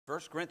1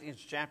 Corinthians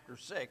chapter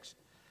 6.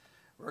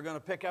 We're going to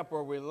pick up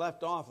where we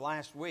left off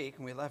last week,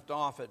 and we left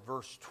off at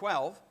verse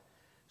 12.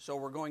 So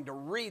we're going to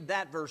read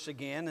that verse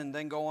again and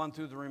then go on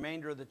through the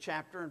remainder of the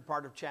chapter and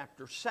part of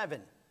chapter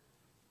 7.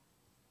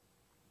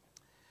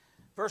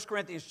 1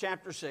 Corinthians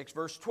chapter 6,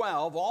 verse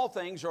 12, all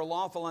things are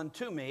lawful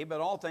unto me, but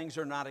all things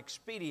are not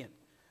expedient.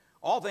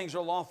 All things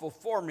are lawful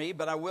for me,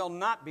 but I will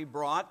not be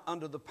brought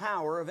under the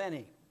power of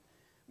any.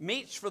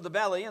 Meats for the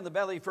belly, and the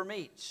belly for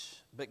meats,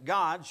 but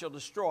God shall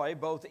destroy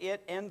both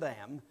it and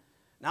them.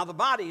 Now the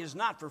body is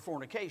not for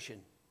fornication,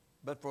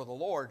 but for the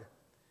Lord,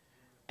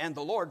 and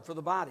the Lord for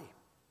the body.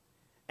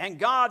 And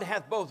God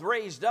hath both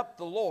raised up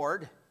the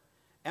Lord,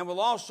 and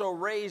will also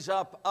raise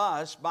up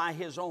us by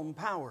his own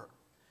power.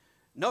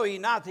 Know ye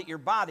not that your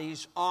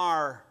bodies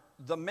are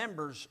the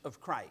members of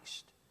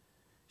Christ?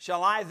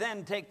 Shall I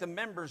then take the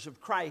members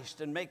of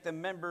Christ and make them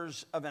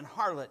members of an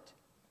harlot?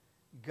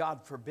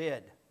 God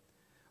forbid.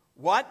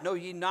 What? Know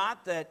ye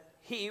not that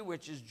he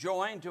which is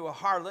joined to a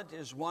harlot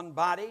is one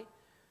body?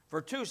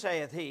 For two,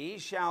 saith he,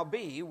 shall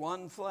be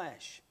one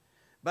flesh.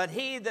 But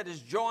he that is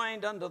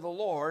joined unto the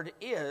Lord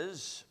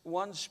is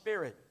one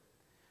spirit.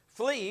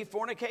 Flee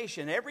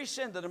fornication. Every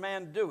sin that a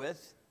man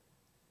doeth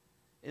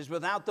is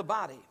without the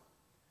body.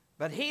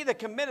 But he that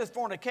committeth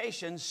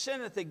fornication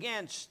sinneth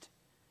against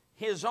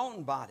his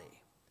own body.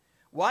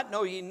 What?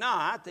 Know ye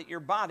not that your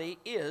body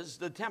is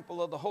the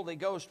temple of the Holy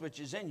Ghost which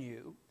is in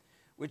you,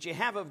 which ye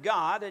have of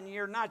God, and ye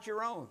are not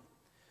your own?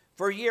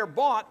 For ye are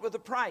bought with a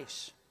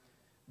price.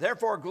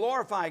 Therefore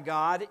glorify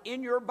God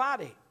in your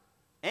body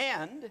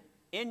and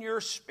in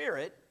your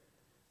spirit,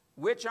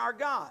 which are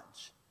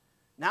God's.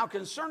 Now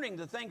concerning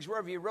the things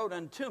whereof ye wrote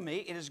unto me,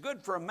 it is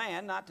good for a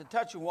man not to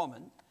touch a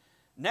woman,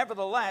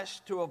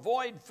 nevertheless to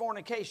avoid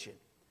fornication.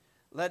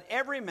 Let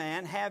every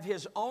man have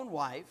his own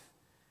wife,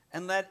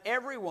 and let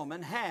every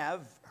woman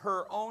have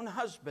her own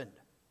husband.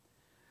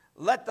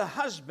 Let the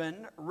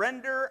husband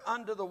render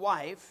unto the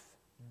wife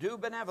due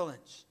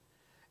benevolence,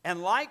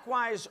 and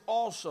likewise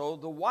also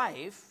the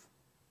wife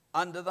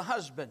unto the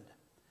husband.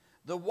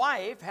 The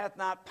wife hath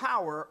not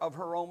power of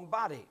her own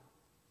body,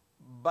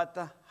 but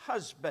the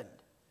husband.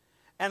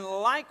 And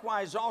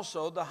likewise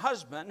also the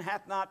husband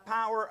hath not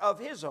power of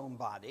his own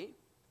body,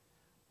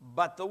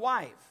 but the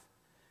wife.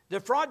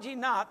 Defraud ye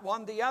not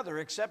one the other,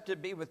 except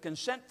it be with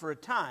consent for a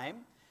time,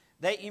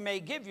 that ye may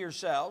give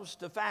yourselves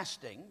to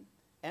fasting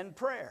and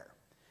prayer,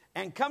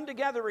 and come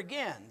together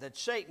again, that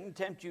Satan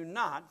tempt you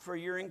not for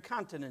your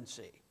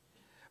incontinency.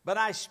 But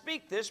I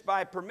speak this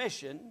by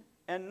permission,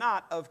 and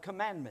not of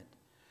commandment.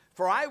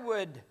 For I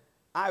would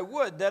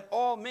that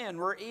all men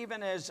were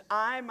even as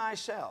I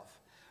myself.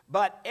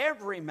 But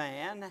every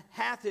man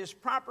hath his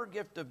proper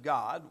gift of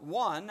God,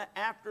 one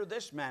after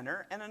this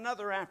manner, and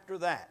another after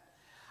that.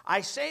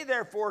 I say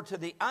therefore to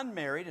the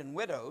unmarried and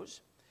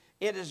widows,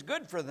 it is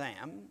good for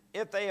them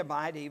if they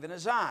abide even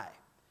as I.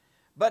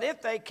 But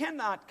if they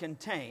cannot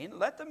contain,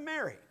 let them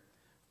marry.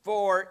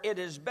 For it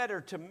is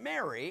better to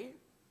marry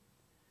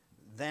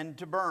than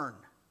to burn.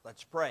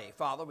 Let's pray.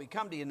 Father, we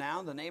come to you now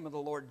in the name of the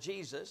Lord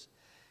Jesus.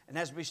 And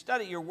as we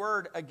study your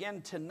word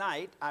again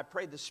tonight, I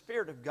pray the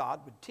Spirit of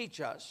God would teach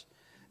us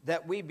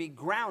that we be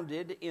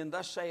grounded in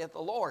thus saith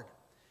the Lord.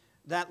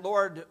 That,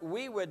 Lord,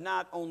 we would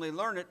not only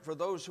learn it for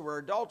those who are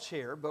adults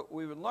here, but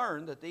we would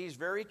learn that these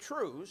very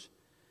truths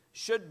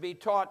should be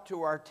taught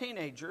to our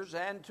teenagers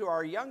and to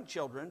our young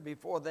children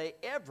before they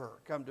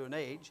ever come to an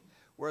age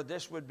where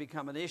this would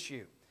become an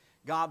issue.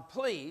 God,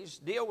 please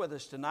deal with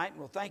us tonight, and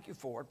we'll thank you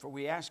for it, for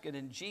we ask it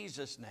in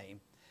Jesus' name.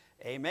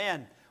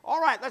 Amen.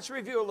 All right, let's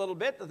review a little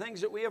bit the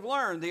things that we have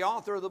learned. The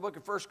author of the book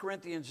of 1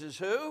 Corinthians is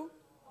who?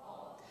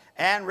 Paul.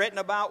 And written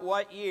about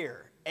what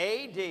year?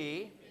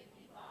 A.D.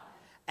 55.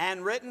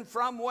 And written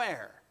from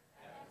where?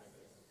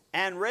 Ephesus.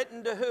 And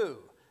written to who?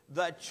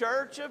 The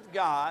church of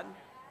God.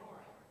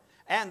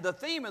 And the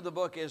theme of the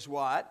book is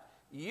what?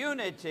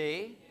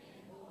 Unity.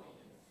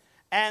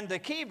 And the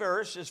key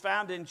verse is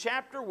found in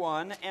chapter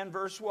 1 and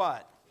verse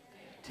what?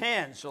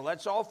 10. So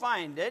let's all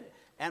find it,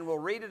 and we'll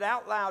read it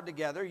out loud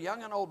together,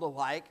 young and old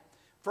alike.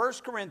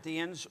 1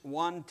 Corinthians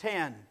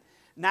 1:10.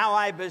 Now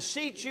I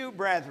beseech you,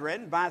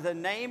 brethren, by the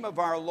name of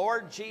our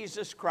Lord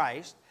Jesus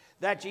Christ,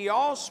 that ye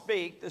all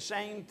speak the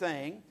same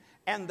thing,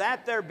 and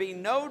that there be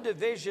no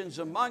divisions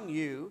among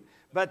you,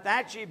 but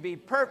that ye be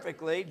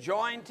perfectly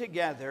joined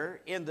together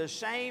in the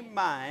same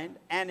mind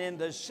and in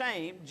the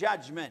same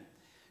judgment.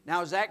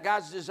 Now, is that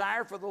God's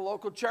desire for the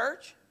local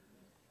church?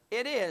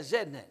 It is,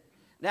 isn't it?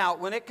 Now,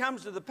 when it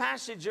comes to the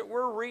passage that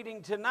we're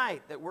reading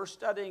tonight, that we're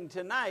studying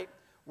tonight,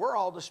 we're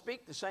all to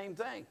speak the same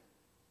thing.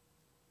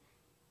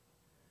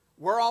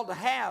 We're all to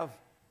have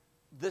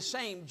the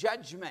same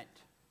judgment.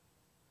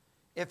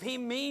 If he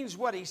means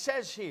what he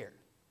says here.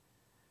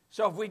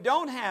 So if we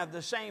don't have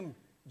the same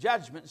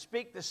judgment,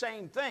 speak the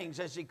same things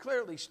as he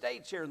clearly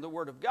states here in the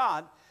Word of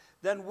God,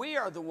 then we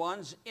are the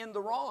ones in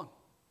the wrong.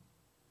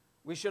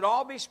 We should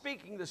all be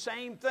speaking the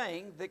same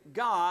thing that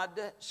God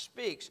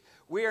speaks.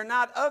 We are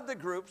not of the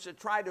groups that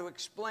try to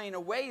explain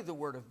away the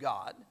Word of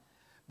God,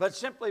 but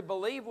simply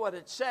believe what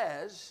it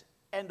says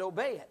and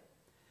obey it.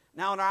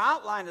 Now, in our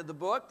outline of the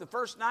book, the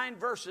first 9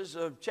 verses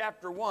of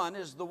chapter 1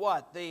 is the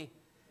what? The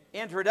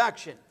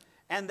introduction.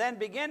 And then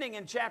beginning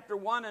in chapter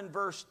 1 and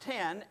verse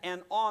 10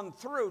 and on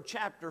through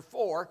chapter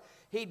 4,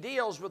 he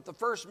deals with the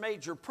first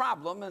major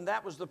problem, and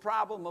that was the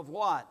problem of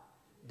what?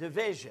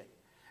 Division.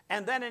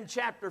 And then in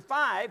chapter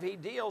 5, he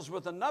deals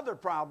with another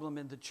problem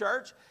in the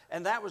church,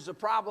 and that was the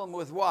problem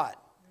with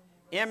what?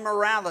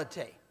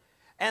 Immorality.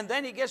 And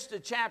then he gets to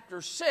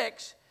chapter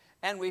 6,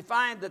 and we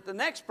find that the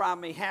next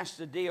problem he has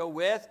to deal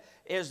with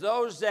is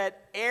those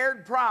that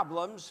aired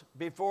problems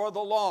before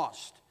the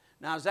lost.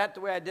 Now, is that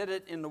the way I did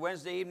it in the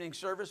Wednesday evening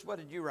service? What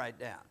did you write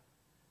down?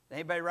 Did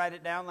anybody write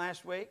it down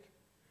last week?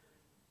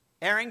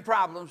 Airing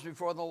problems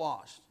before the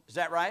lost. Is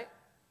that right?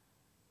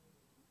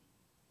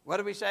 What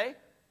did we say?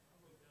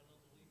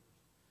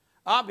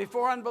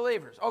 Before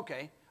unbelievers.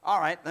 Okay. All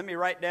right. Let me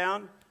write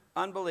down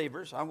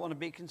unbelievers. I want to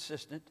be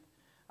consistent.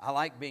 I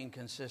like being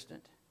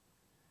consistent.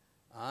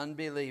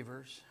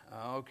 Unbelievers.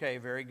 Okay,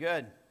 very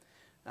good.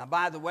 Now,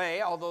 by the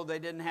way, although they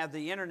didn't have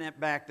the internet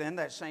back then,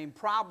 that same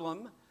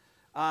problem,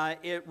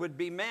 it would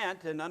be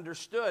meant and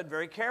understood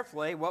very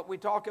carefully. What we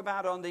talk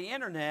about on the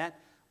internet,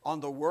 on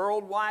the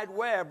World Wide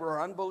Web,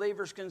 where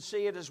unbelievers can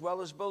see it as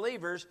well as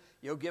believers,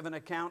 you'll give an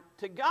account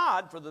to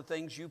God for the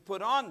things you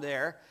put on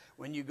there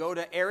when you go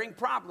to airing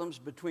problems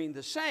between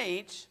the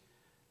saints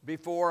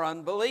before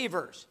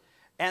unbelievers.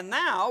 And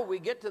now we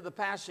get to the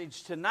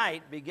passage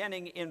tonight,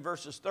 beginning in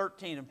verses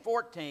 13 and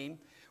 14.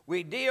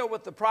 We deal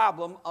with the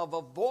problem of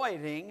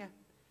avoiding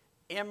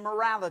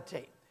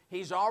immorality.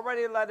 He's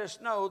already let us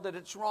know that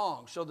it's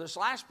wrong. So this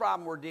last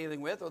problem we're dealing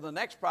with, or the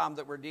next problem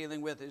that we're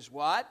dealing with, is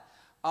what?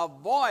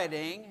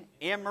 Avoiding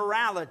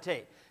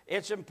immorality.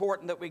 It's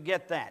important that we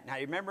get that. Now,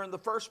 you remember in the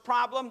first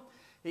problem,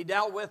 he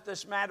dealt with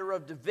this matter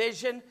of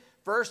division.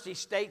 First, he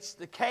states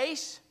the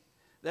case.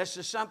 This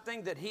is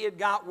something that he had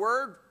got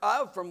word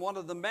of from one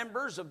of the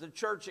members of the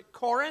church at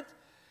Corinth,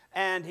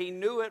 and he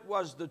knew it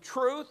was the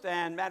truth.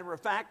 And matter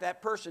of fact,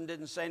 that person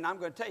didn't say, "Now I'm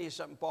going to tell you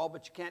something, Paul,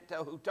 but you can't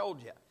tell who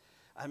told you."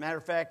 As a matter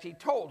of fact, he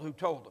told who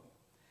told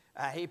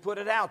him. He put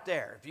it out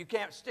there. If you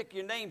can't stick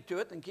your name to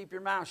it, then keep your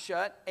mouth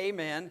shut.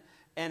 Amen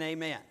and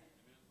amen.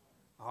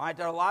 All right,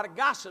 there are a lot of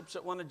gossips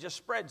that want to just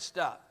spread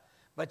stuff,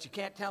 but you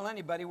can't tell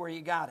anybody where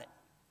you got it.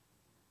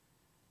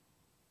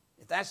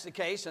 If that's the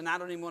case, then I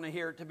don't even want to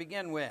hear it to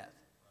begin with.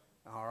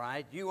 All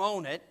right, you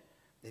own it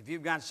if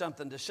you've got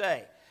something to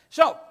say.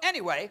 So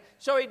anyway,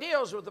 so he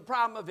deals with the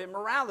problem of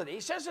immorality. He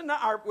says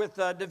with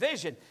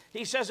division,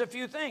 he says a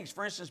few things.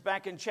 For instance,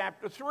 back in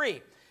chapter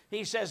 3,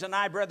 he says, "And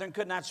I, brethren,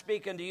 could not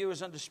speak unto you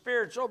as unto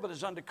spiritual, but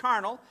as unto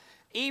carnal,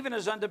 even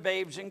as unto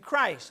babes in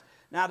Christ."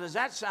 Now, does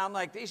that sound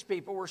like these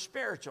people were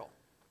spiritual?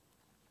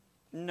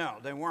 No,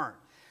 they weren't.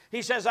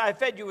 He says, "I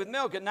fed you with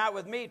milk and not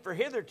with meat, for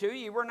hitherto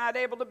ye were not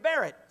able to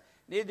bear it.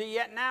 Neither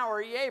yet now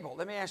are ye able."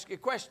 Let me ask you a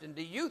question.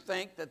 Do you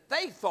think that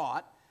they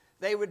thought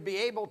they would be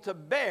able to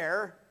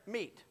bear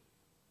meat?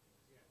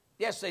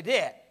 Yes, they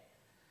did.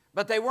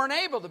 But they weren't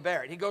able to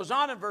bear it. He goes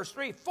on in verse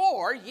 3,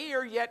 "For ye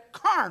are yet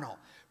carnal.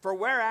 For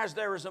whereas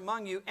there is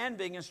among you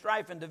envying and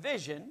strife and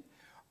division,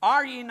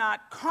 are ye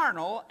not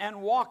carnal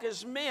and walk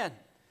as men?"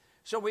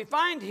 So we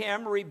find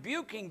him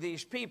rebuking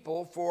these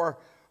people for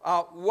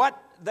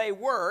what they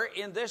were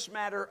in this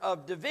matter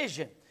of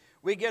division.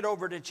 We get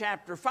over to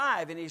chapter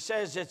 5, and he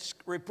says it's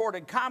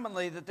reported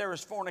commonly that there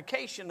is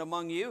fornication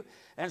among you,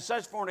 and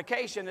such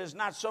fornication is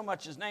not so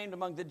much as named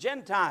among the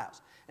Gentiles.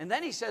 And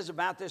then he says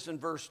about this in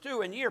verse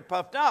 2, "And ye are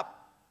puffed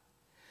up,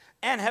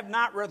 and have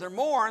not rather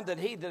mourned that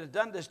he that hath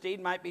done this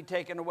deed might be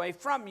taken away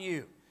from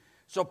you."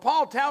 So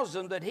Paul tells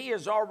them that he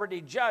is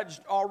already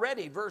judged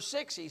already. Verse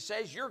 6, he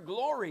says, "Your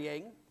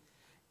glorying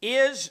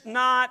is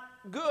not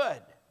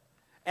good."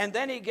 And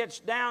then he gets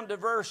down to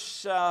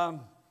verse,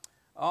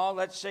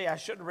 let's see, I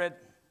should have read,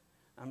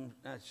 I'm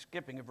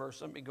skipping a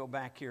verse. Let me go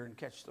back here and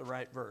catch the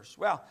right verse.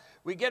 Well,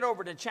 we get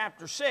over to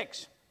chapter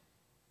 6.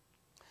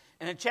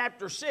 And in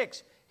chapter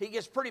 6, he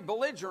gets pretty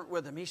belligerent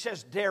with them. He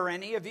says, "Dare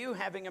any of you,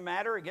 having a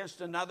matter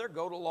against another,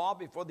 go to law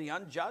before the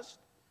unjust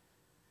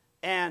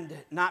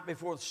and not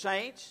before the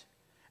saints?"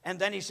 And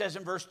then he says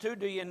in verse 2,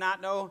 do ye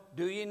not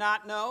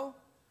know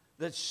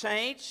that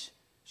saints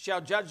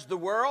shall judge the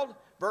world?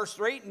 Verse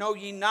 3, "Know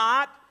ye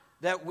not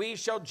that we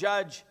shall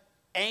judge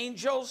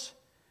angels?"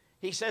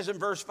 He says in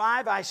verse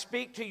 5, "I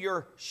speak to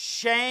your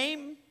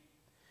shame."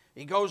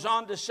 He goes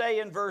on to say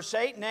in verse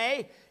 8,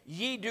 "Nay,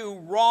 ye do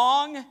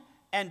wrong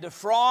and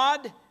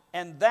defraud,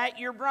 and that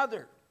your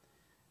brother."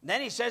 And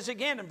then he says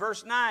again in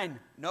verse 9,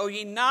 "Know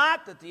ye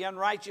not that the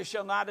unrighteous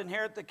shall not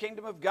inherit the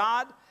kingdom of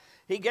God?"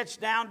 He gets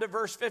down to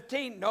verse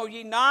 15, "Know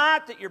ye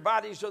not that your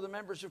bodies are the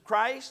members of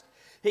Christ?"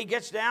 He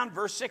gets down,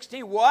 verse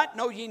 16, "What?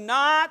 Know ye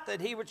not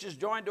that he which is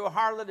joined to a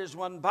harlot is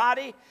one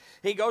body?"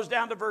 He goes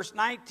down to verse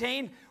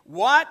 19,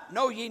 "What?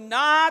 Know ye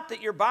not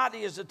that your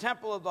body is the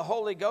temple of the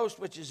Holy Ghost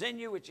which is in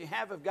you, which ye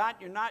have of God,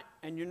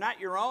 and you're not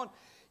your own?"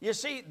 You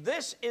see,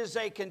 this is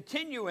a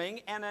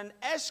continuing and an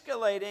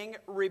escalating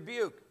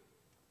rebuke.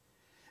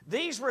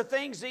 These were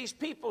things these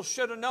people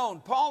should have known.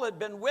 Paul had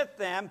been with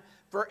them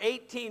for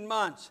 18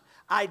 months.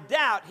 I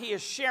doubt he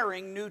is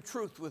sharing new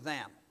truth with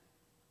them.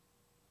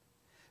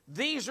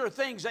 These are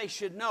things they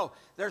should know.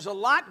 There's a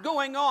lot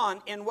going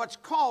on in what's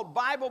called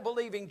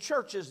Bible-believing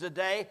churches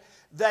today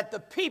that the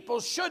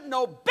people should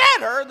know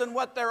better than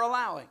what they're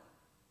allowing.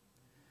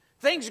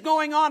 Things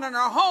going on in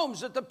our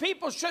homes that the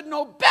people should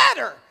know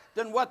better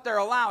than what they're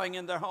allowing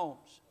in their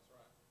homes.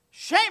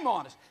 Shame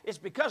on us. It's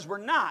because we're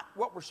not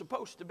what we're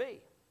supposed to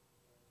be.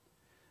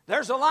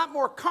 There's a lot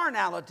more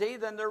carnality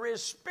than there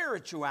is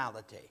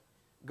spirituality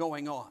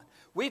going on.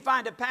 We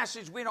find a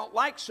passage we don't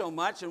like so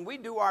much, and we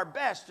do our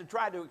best to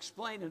try to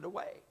explain it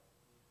away.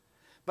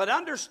 But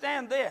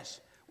understand this.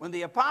 When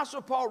the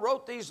Apostle Paul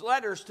wrote these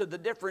letters to the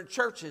different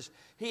churches,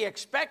 he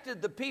expected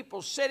the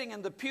people sitting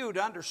in the pew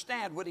to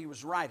understand what he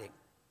was writing.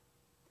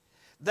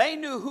 They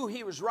knew who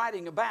he was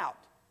writing about,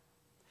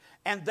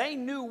 and they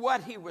knew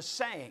what he was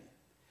saying.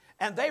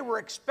 And they were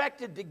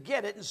expected to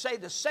get it and say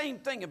the same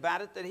thing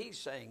about it that he's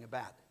saying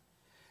about it.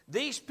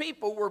 These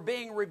people were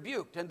being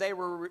rebuked, and they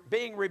were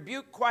being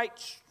rebuked quite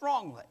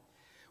strongly.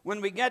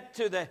 When we get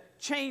to the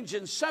change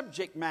in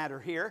subject matter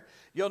here,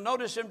 you'll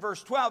notice in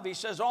verse 12, he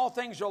says, all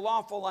things are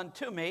lawful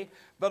unto me,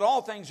 but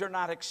all things are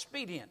not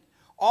expedient.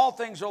 All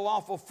things are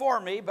lawful for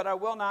me, but I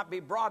will not be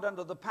brought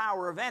under the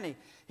power of any.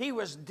 He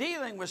was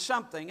dealing with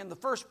something in the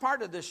first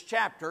part of this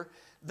chapter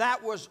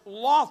that was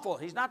lawful.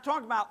 He's not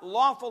talking about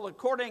lawful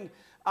according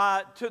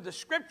to the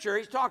Scripture.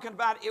 He's talking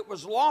about it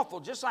was lawful,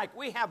 just like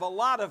we have a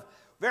lot of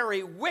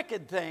very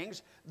wicked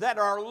things that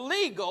are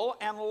legal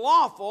and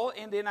lawful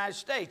in the United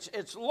States.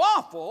 It's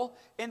lawful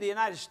in the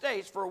United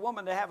States for a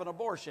woman to have an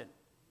abortion.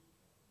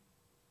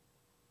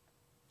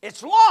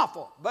 It's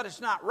lawful, but it's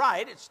not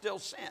right. It's still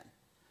sin.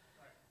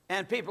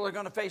 And people are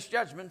going to face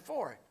judgment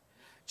for it.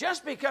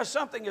 Just because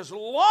something is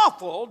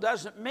lawful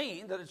doesn't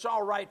mean that it's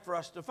all right for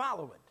us to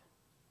follow it.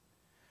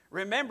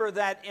 Remember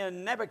that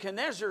in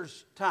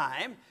Nebuchadnezzar's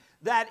time,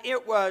 that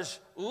it was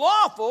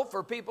lawful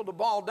for people to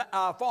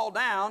fall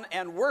down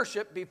and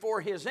worship before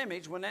his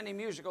image when any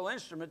musical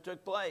instrument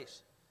took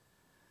place.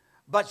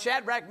 But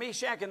Shadrach,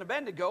 Meshach, and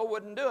Abednego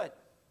wouldn't do it.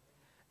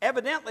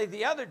 Evidently,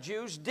 the other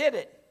Jews did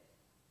it.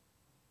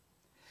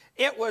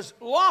 It was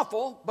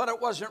lawful, but it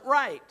wasn't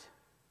right.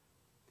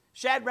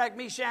 Shadrach,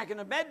 Meshach,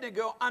 and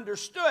Abednego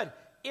understood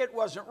it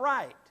wasn't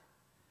right.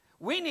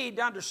 We need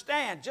to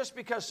understand just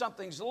because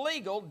something's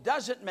legal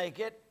doesn't make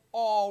it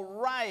all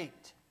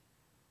right.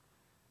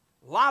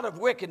 A lot of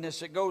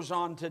wickedness that goes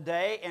on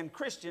today, and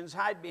Christians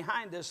hide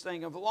behind this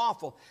thing of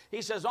lawful.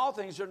 He says all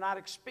things are not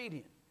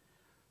expedient.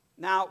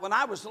 Now, when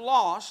I was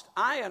lost,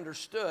 I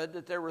understood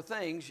that there were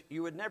things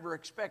you would never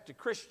expect a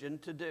Christian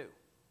to do.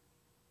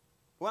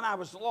 When I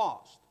was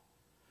lost.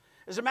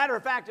 As a matter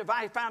of fact, if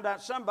I found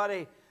out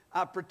somebody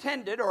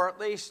pretended or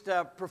at least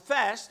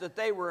professed that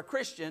they were a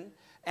Christian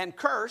and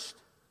cursed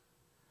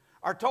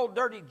or told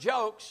dirty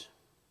jokes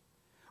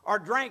or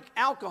drank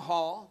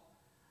alcohol,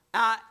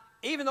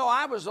 even though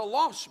I was a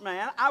lost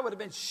man, I would have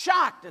been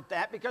shocked at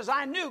that because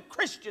I knew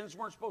Christians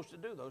weren't supposed to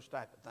do those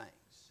type of things.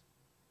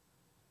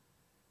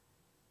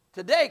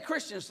 Today,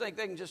 Christians think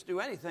they can just do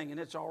anything and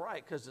it's all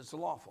right because it's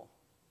lawful.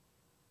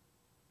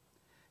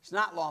 It's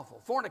not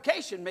lawful.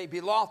 Fornication may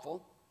be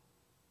lawful,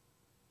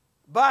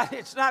 but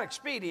it's not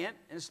expedient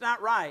and it's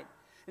not right.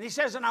 And he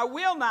says, and I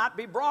will not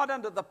be brought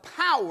under the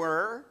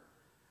power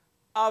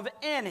of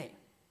any.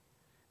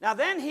 Now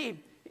then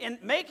in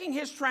making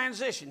his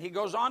transition, he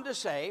goes on to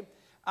say,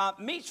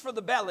 meats for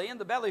the belly and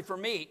the belly for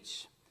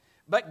meats,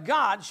 but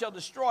God shall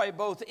destroy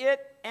both it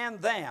and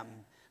them.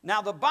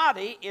 Now the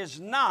body is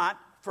not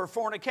for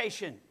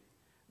fornication,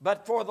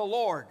 but for the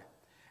Lord,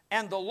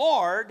 and the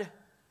Lord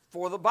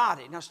for the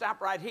body. Now stop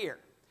right here.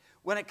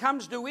 When it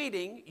comes to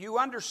eating, you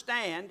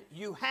understand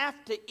you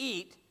have to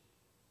eat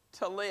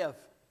to live.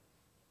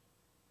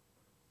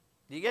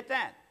 Do you get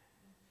that?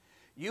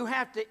 You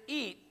have to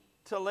eat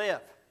to live.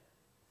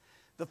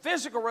 The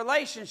physical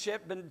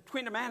relationship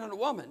between a man and a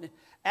woman,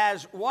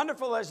 as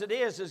wonderful as it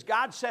is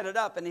God set it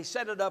up, and he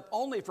set it up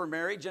only for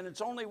marriage, and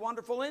it's only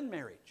wonderful in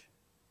marriage.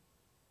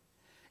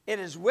 It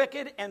is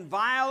wicked and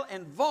vile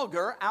and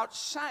vulgar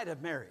outside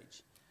of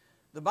marriage.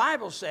 The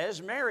Bible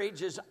says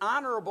marriage is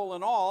honorable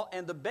in all,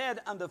 and the bed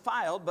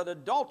undefiled, but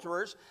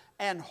adulterers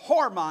and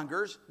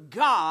whoremongers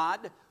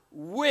God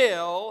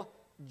will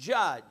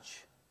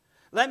judge.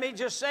 Let me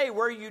just say,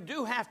 where you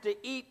do have to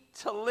eat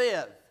to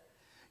live,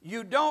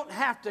 you don't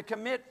have to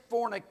commit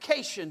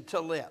fornication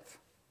to live.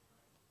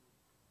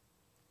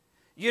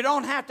 You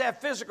don't have to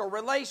have physical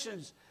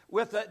relations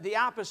with the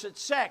opposite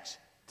sex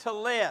to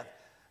live.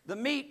 The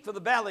meat for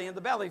the belly and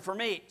the belly for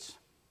meats.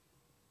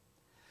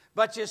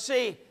 But you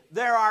see,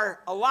 there are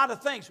a lot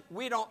of things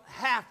we don't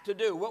have to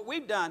do. What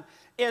we've done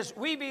is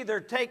we've either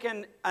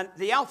taken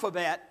the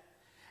alphabet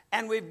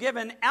and we've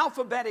given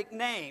alphabetic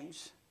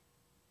names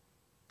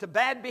to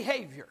bad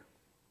behavior.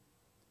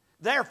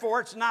 Therefore,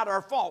 it's not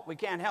our fault. We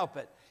can't help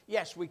it.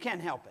 Yes, we can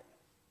help it.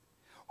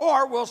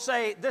 Or we'll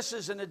say this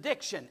is an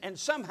addiction, and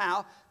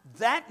somehow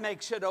that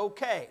makes it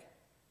okay.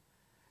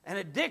 An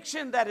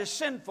addiction that is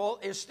sinful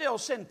is still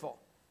sinful.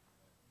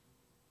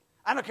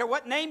 I don't care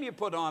what name you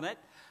put on it.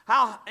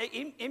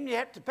 Even you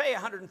have to pay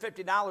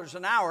 $150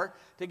 an hour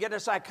to get a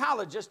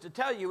psychologist to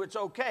tell you it's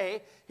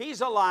okay.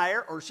 He's a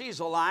liar or she's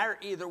a liar,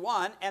 either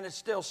one, and it's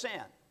still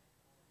sin.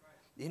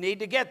 You need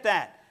to get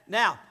that.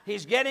 Now,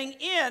 he's getting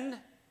in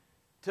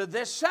to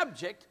this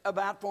subject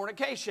about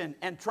fornication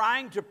and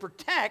trying to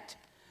protect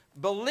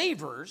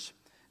believers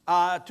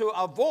to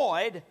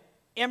avoid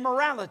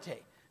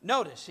immorality.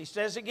 Notice, he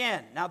says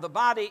again, now the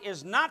body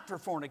is not for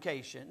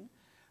fornication,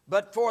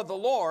 but for the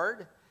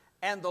Lord,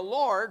 and the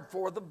Lord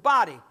for the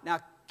body. Now,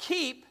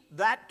 keep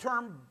that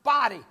term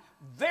body,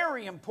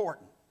 very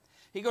important.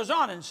 He goes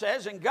on and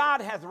says, and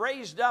God hath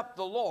raised up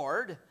the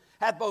Lord,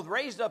 hath both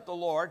raised up the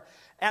Lord,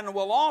 and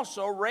will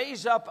also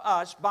raise up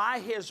us by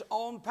his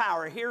own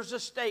power. Here's a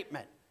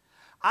statement.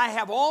 I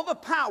have all the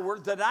power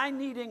that I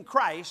need in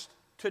Christ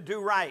to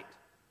do right.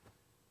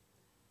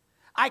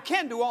 I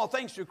can do all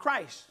things through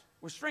Christ,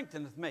 which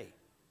strengtheneth me.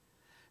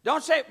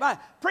 Don't say,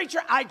 preacher,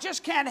 I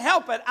just can't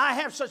help it. I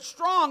have such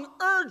strong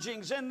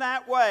urgings in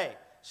that way.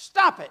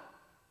 Stop it.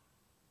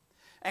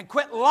 And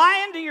quit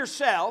lying to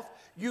yourself.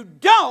 You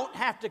don't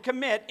have to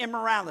commit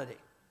immorality.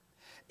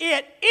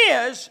 It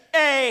is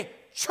a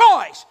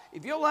choice.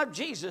 If you love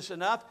Jesus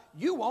enough,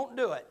 you won't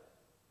do it.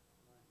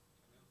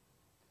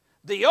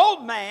 The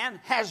old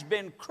man has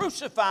been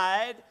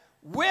crucified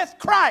with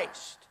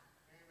Christ.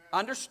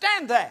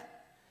 Understand that.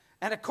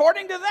 And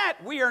according to that,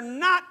 we are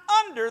not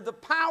under the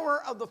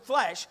power of the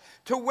flesh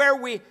to where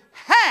we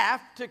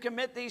have to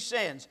commit these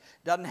sins.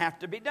 Doesn't have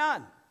to be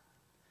done.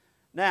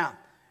 Now,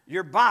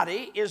 your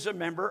body is a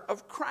member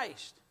of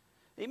Christ.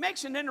 He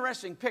makes an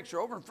interesting picture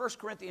over in 1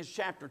 Corinthians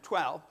chapter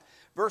 12,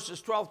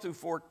 verses 12 through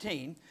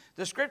 14.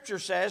 The scripture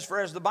says, for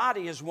as the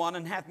body is one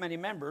and hath many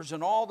members,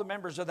 and all the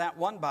members of that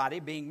one body,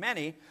 being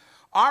many,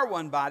 are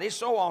one body,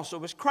 so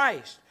also is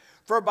Christ.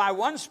 For by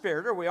one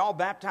Spirit are we all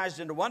baptized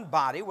into one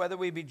body, whether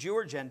we be Jew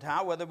or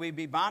Gentile, whether we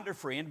be bond or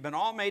free, and been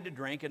all made to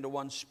drink into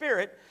one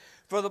Spirit.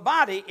 For the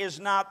body is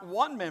not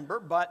one member,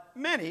 but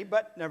many,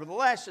 but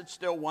nevertheless it's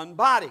still one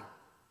body.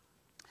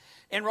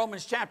 In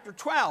Romans chapter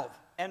 12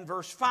 and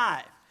verse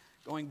 5,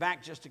 going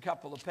back just a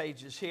couple of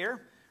pages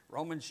here,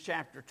 Romans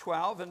chapter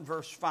 12 and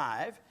verse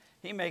 5,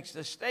 he makes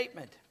this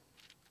statement.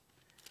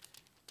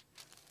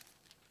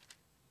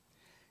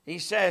 He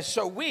says,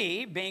 so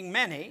we, being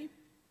many,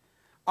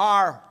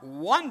 are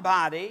one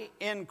body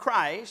in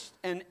Christ,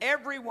 and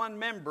every one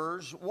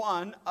members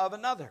one of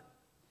another.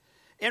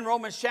 In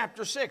Romans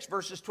chapter 6,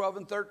 verses 12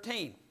 and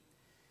 13,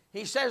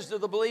 he says to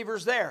the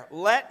believers there,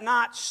 let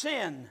not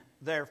sin,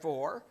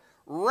 therefore,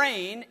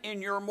 reign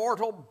in your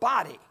mortal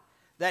body,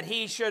 that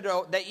ye should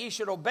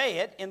obey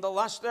it in the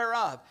lust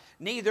thereof.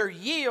 Neither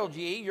yield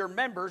ye your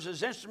members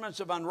as instruments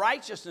of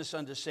unrighteousness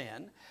unto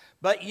sin,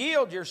 but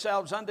yield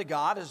yourselves unto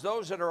God as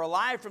those that are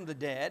alive from the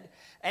dead,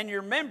 and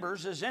your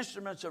members as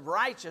instruments of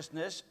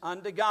righteousness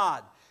unto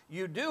God.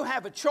 You do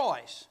have a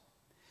choice.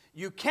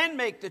 You can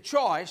make the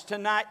choice to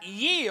not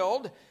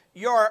yield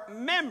your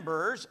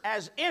members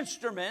as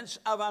instruments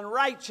of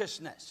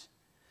unrighteousness.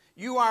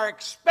 You are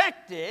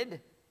expected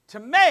to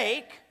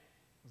make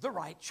the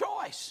right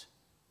choice.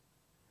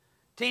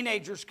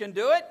 Teenagers can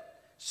do it.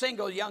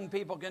 Single young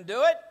people can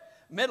do it.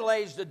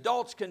 Middle-aged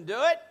adults can do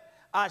it.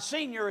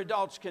 Senior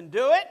adults can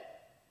do it.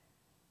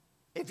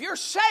 If you're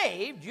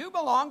saved, you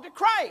belong to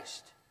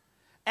Christ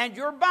and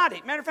your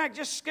body. Matter of fact,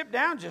 just skip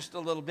down just a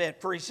little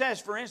bit. For he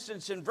says, for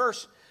instance, in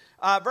verse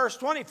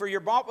 20, for you're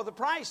bought with a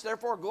price,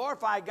 therefore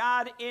glorify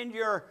God in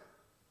your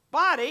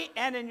body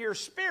and in your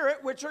spirit,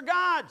 which are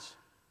God's.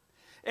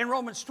 In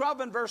Romans 12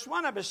 and verse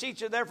 1, I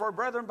beseech you, therefore,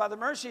 brethren, by the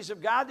mercies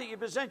of God, that you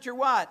present your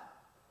what?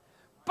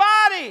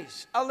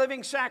 Bodies, a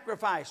living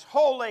sacrifice,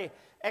 holy,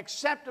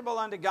 acceptable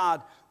unto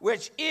God,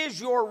 which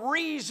is your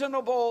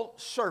reasonable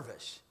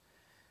service.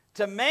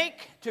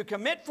 To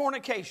commit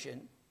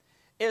fornication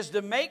is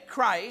to make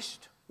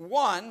Christ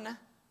one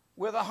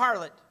with a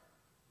harlot.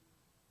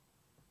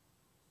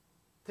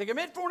 To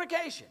commit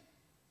fornication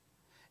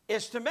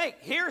is to make,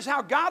 here's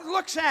how God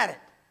looks at it.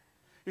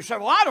 You say,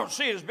 well, I don't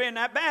see it as being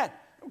that bad.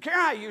 I don't care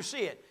how you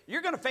see it.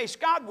 You're going to face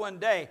God one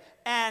day,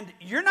 and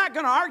you're not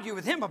going to argue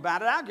with him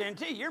about it. I'll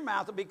guarantee you, your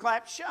mouth will be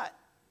clapped shut.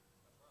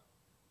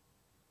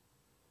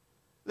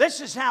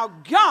 This is how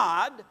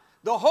God,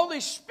 the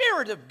Holy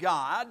Spirit of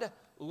God,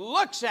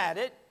 looks at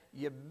it.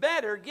 You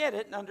better get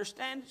it and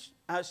understand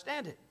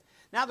it.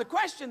 Now the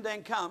question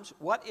then comes,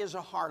 what is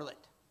a harlot?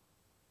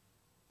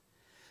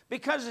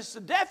 Because it's the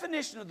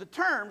definition of the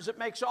terms that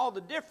makes all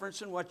the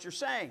difference in what you're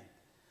saying.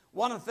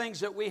 One of the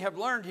things that we have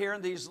learned here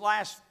in these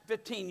last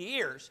 15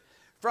 years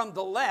from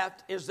the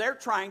left is they're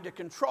trying to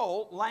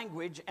control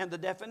language and the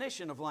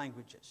definition of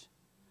languages.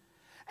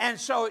 And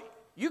so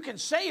you can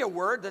say a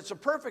word that's a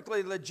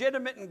perfectly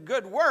legitimate and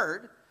good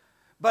word,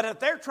 but if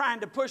they're trying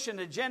to push an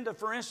agenda,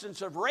 for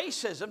instance, of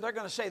racism, they're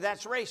going to say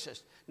that's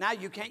racist. Now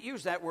you can't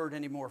use that word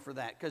anymore for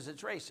that because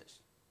it's racist.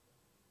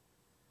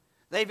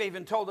 They've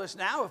even told us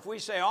now if we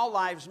say all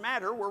lives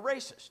matter, we're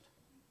racist.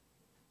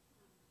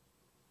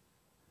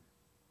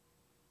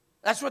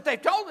 That's what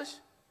they've told us.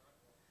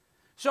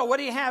 So what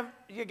do you have?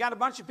 You got a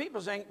bunch of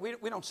people saying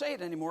we don't say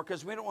it anymore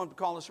because we don't want to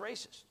call us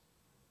racist.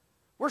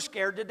 We're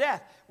scared to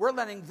death. We're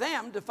letting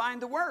them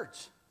define the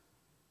words.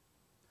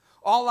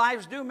 All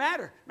lives do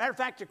matter. Matter of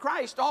fact, to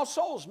Christ, all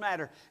souls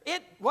matter.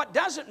 What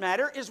doesn't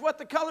matter is what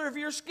the color of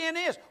your skin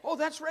is. Oh,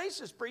 that's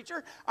racist,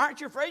 preacher.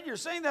 Aren't you afraid you're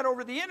saying that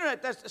over the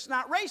internet? It's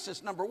not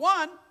racist, number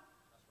one.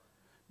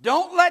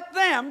 Don't let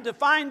them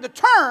define the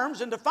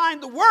terms and define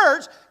the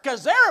words,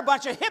 because they're a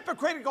bunch of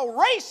hypocritical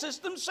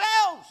racists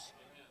themselves.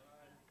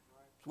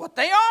 It's what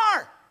they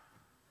are.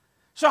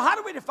 So how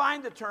do we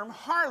define the term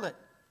harlot?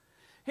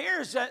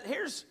 Here's a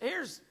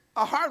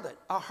harlot.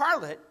 A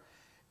harlot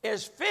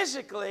is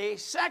physically,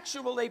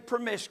 sexually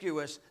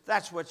promiscuous.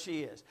 That's what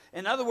she is.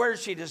 In other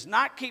words, she does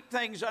not keep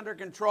things under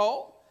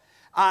control.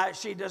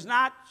 She does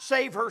not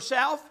save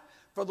herself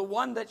for the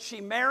one that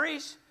she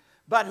marries,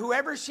 but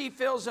whoever she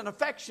feels an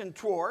affection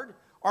toward,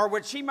 or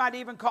what she might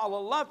even call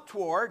a love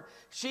toward,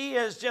 she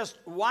is just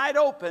wide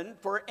open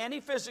for any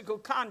physical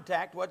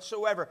contact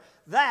whatsoever.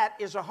 That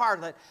is a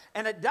harlot.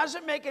 And it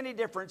doesn't make any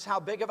difference how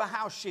big of a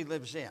house she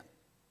lives in.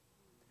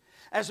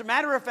 As a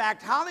matter of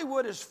fact,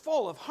 Hollywood is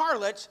full of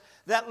harlots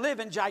that live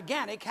in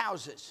gigantic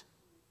houses.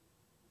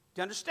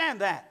 Do you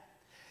understand that?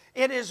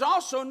 It is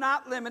also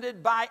not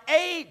limited by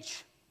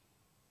age.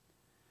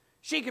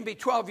 She can be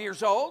 12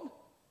 years old.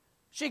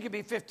 She could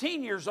be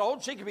 15 years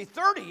old. She could be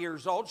 30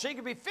 years old. She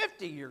could be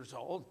 50 years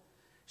old.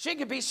 She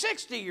could be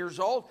 60 years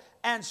old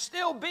and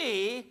still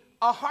be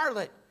a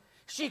harlot.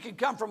 She could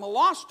come from a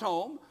lost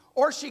home,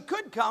 or she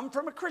could come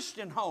from a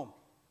Christian home.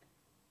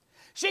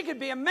 She could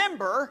be a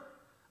member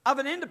of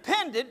an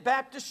independent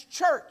Baptist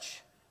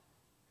church.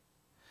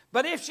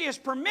 But if she is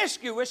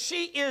promiscuous,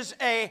 she is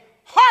a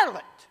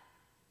harlot.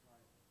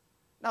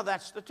 Now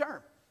that's the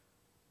term.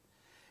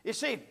 You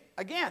see,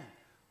 again,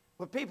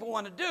 what people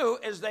want to do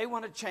is they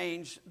want to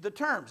change the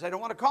terms. They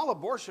don't want to call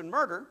abortion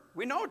murder.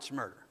 We know it's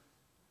murder.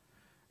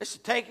 It's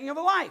the taking of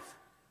a life,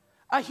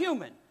 a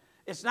human.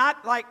 It's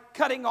not like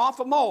cutting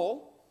off a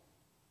mole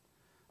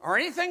or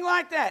anything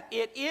like that.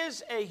 It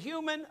is a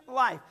human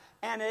life.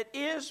 And it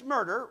is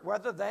murder,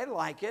 whether they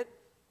like it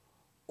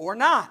or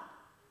not.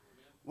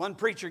 One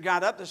preacher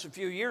got up this a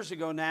few years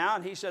ago now,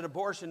 and he said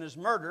abortion is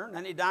murder, and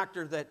any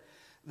doctor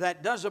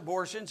that does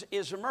abortions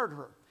is a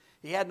murderer.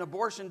 He had an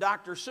abortion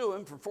doctor sue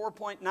him for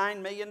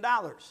 $4.9 million.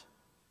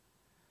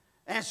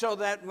 And so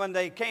that when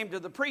they came to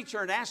the preacher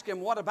and asked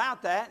him, what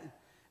about that?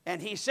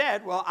 And he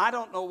said, well, I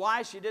don't know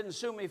why she didn't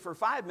sue me for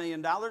 $5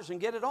 million and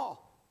get it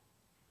all.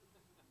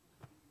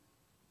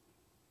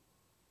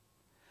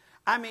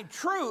 I mean,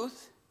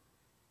 truth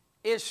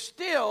is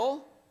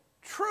still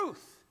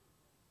truth.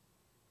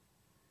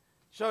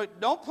 So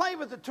don't play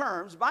with the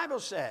terms. The Bible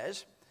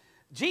says,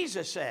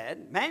 Jesus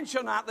said, man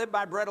shall not live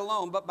by bread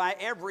alone, but by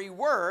every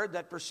word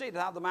that proceedeth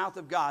out of the mouth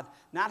of God.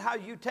 Not how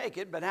you take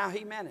it, but how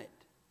he meant it.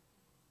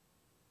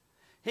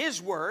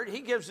 His word,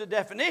 he gives the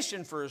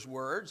definition for his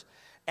words,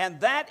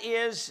 and that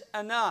is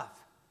enough.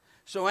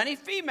 So any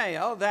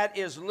female that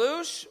is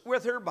loose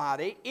with her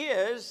body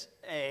is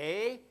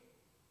a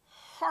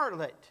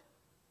harlot.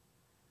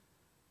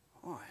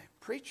 Oh,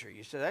 preacher,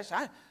 you said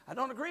that. I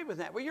don't agree with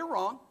that. Well, you're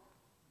wrong.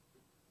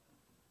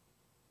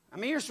 I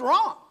mean, you're just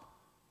wrong.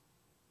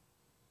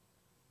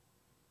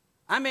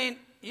 I mean,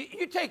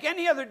 you take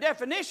any other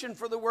definition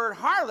for the word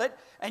harlot,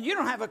 and you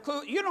don't have a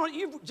clue.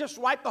 You've just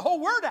wiped the whole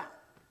word out.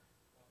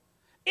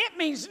 It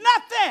means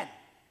nothing.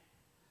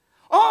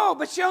 Oh,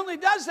 but she only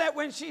does that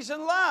when she's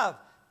in love.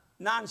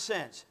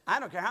 Nonsense. I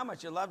don't care how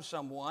much you love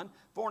someone.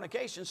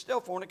 Fornication is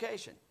still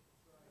fornication.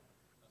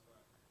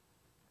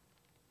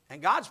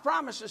 And God's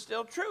promise is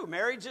still true.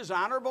 Marriage is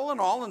honorable and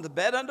all, and the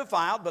bed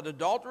undefiled, but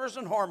adulterers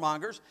and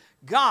whoremongers,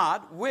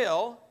 God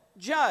will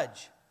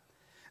judge.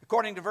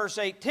 According to verse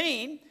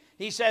 18,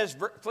 he says,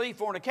 flee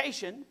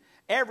fornication.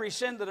 Every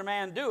sin that a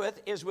man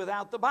doeth is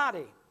without the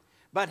body.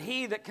 But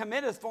he that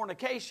committeth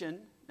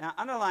fornication, now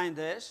underline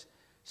this,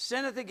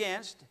 sinneth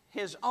against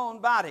his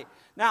own body.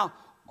 Now,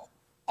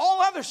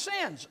 all other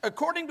sins,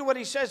 according to what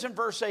he says in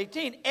verse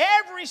 18,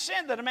 every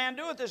sin that a man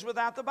doeth is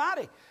without the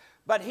body.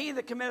 But he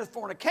that committeth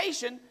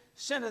fornication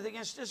sinneth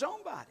against his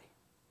own body.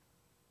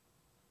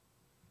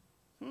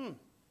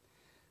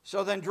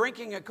 So then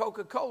drinking a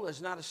Coca-Cola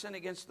is not a sin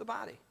against the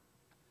body.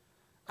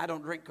 I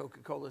don't drink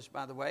Coca-Colas,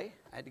 by the way.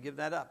 I had to give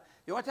that up.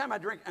 The only time I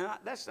drink, and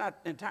that's not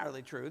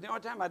entirely true. The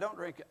only time I don't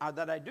drink,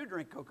 that I do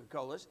drink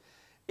Coca-Colas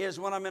is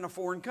when I'm in a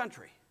foreign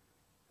country.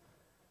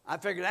 I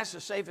figure that's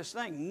the safest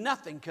thing.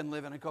 Nothing can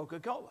live in a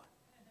Coca-Cola.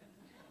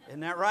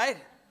 Isn't that right?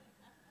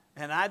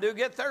 And I do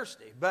get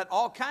thirsty. But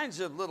all kinds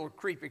of little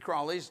creepy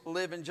crawlies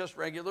live in just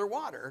regular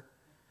water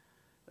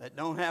that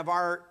don't have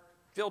our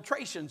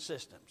filtration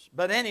systems.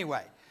 But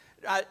anyway,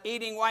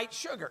 eating white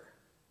sugar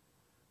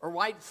or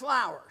white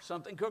flour,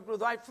 something cooked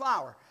with white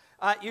flour.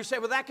 You say,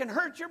 well, that can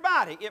hurt your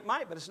body. It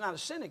might, but it's not a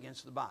sin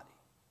against the body.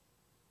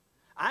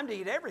 I'm to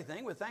eat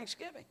everything with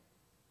thanksgiving.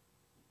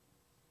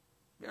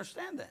 You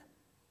understand that?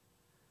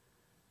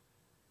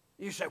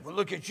 You say, well,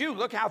 look at you.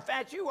 Look how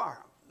fat you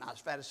are. I'm not as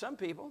fat as some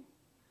people.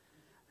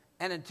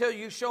 And until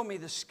you show me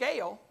the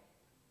scale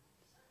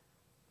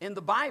in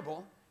the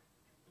Bible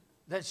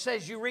that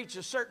says you reach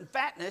a certain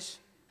fatness,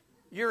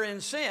 you're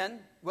in sin,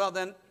 well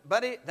then,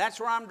 buddy, that's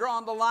where I'm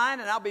drawing the line,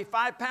 and I'll be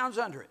 5 pounds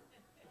under it.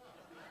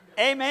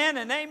 Amen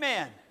and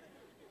amen.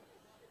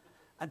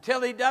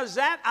 Until he does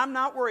that, I'm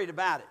not worried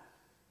about it.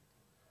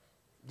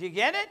 Do you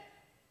get it?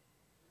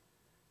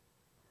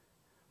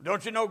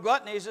 Don't you know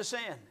gluttony is a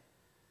sin?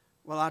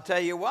 Well, I'll tell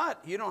you what,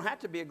 you don't have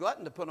to be a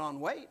glutton to put on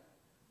weight.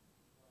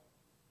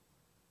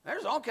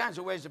 There's all kinds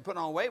of ways to put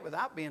on weight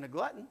without being a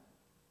glutton.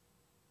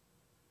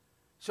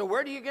 So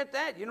where do you get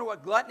that? You know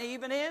what gluttony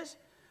even is?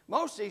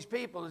 Most of these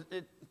people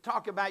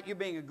talk about you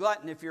being a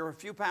glutton if you're a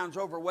few pounds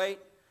overweight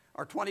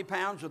or 20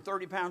 pounds or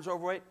 30 pounds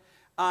overweight.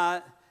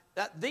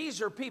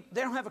 These are people,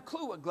 they don't have a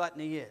clue what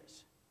gluttony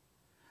is.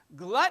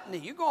 Gluttony,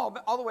 you go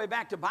all the way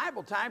back to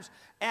Bible times,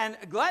 and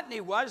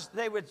gluttony was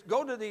they would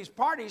go to these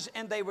parties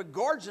and they would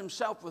gorge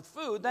themselves with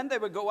food. Then they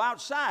would go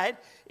outside,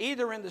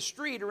 either in the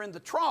street or in the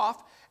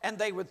trough, and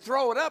they would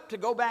throw it up to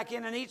go back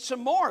in and eat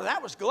some more.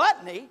 That was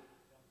gluttony.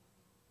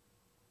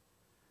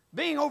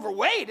 Being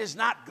overweight is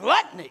not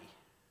gluttony.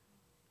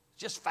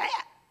 It's just fat.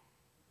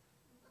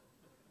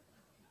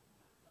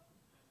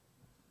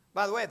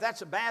 By the way, if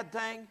that's a bad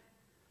thing,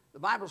 the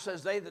Bible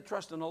says they that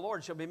trust in the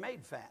Lord shall be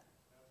made fat.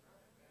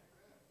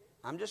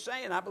 I'm just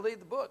saying, I believe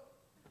the book.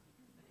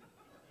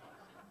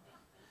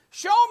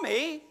 Show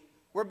me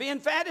where being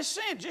fat is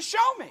sin. Just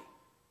show me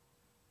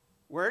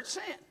where it's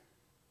sin.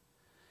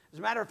 As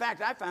a matter of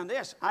fact, I found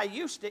this. I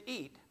used to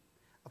eat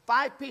a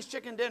 5-piece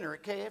chicken dinner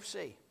at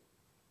KFC.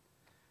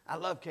 I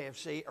love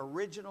KFC,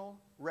 original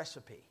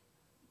recipe.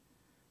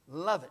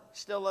 Love it.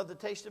 Still love the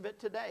taste of it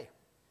today.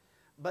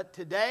 But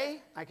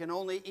today, I can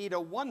only eat a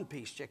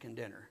 1-piece chicken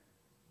dinner.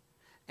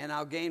 And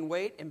I'll gain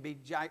weight and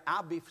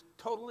I'll be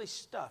totally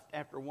stuffed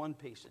after 1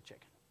 piece of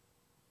chicken.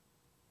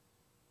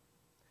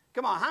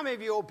 Come on, how many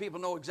of you old people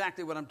know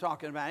exactly what I'm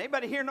talking about?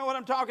 Anybody here know what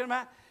I'm talking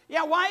about?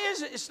 Yeah, why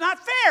is it? It's not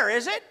fair,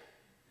 is it?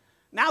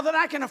 Now that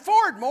I can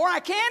afford more,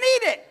 I can't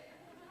eat it.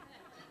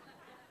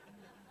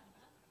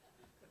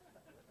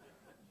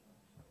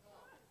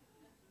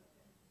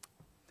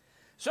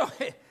 So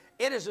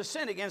it is a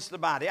sin against the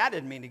body. I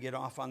didn't mean to get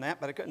off on that,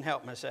 but I couldn't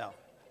help myself.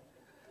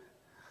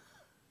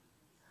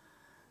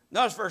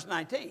 Notice verse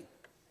 19.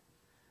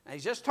 Now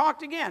he's just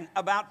talked again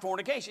about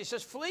fornication. He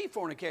says, flee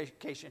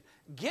fornication.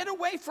 Get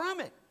away from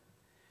it.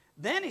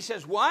 Then he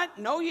says, what?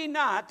 Know ye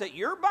not that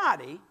your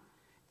body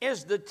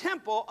is the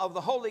temple of the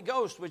Holy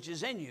Ghost which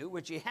is in you,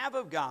 which ye have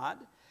of God,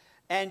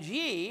 and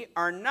ye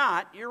are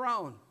not your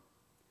own.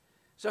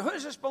 So who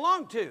does this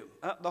belong to?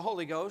 The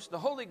Holy Ghost. The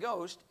Holy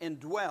Ghost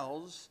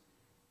indwells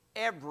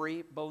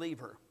every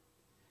believer.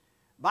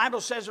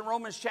 Bible says in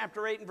Romans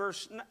chapter 8 and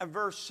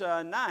verse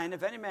 9,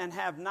 if any man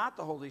have not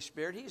the Holy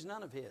Spirit, he's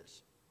none of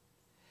his.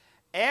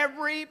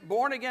 Every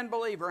born-again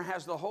believer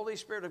has the Holy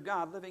Spirit of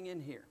God living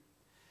in here.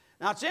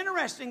 Now, it's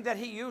interesting that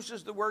he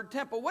uses the word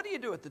temple. What do you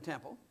do at the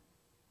temple?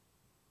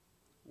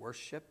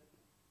 Worship.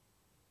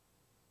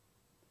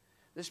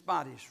 This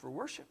body is for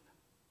worship.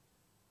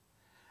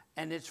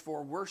 And it's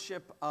for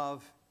worship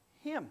of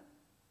him.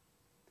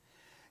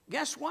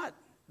 Guess what?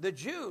 The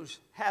Jews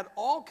had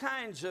all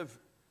kinds of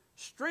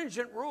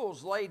stringent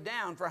rules laid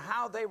down for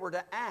how they were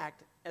to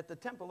act at the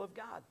temple of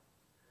God.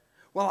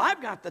 Well,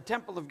 I've got the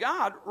temple of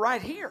God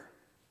right here.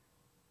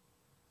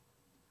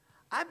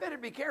 I better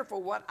be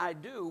careful what I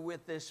do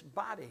with this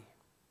body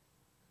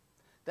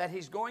that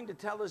he's going to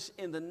tell us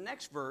in the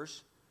next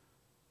verse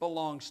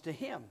belongs to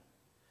him.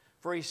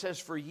 For he says,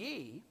 for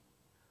ye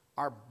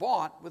are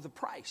bought with a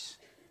price.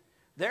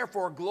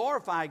 Therefore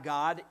glorify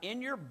God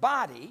in your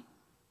body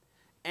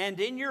and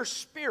in your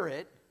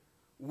spirit,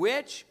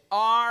 which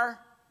are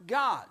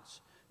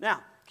God's.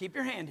 Now, keep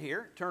your hand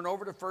here. Turn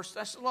over to 1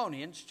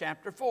 Thessalonians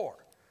chapter 4.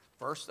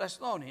 1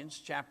 Thessalonians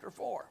chapter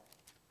 4.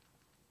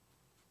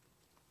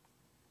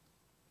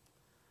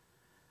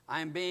 I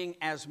am being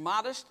as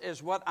modest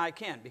as what I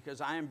can because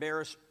I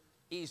embarrass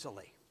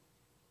easily.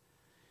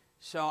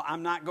 So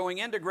I'm not going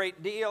into a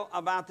great deal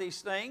about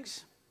these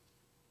things.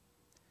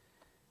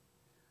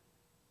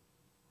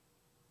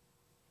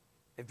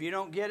 If you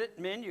don't get it,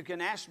 men, you can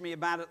ask me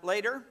about it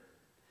later.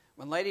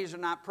 When ladies are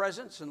not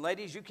present, and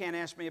ladies, you can't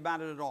ask me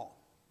about it at all.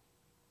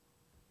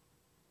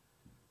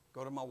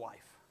 Go to my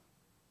wife.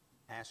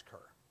 Ask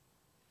her.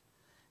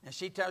 And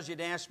she tells you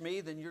to ask me,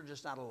 then you're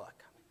just out of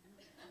luck.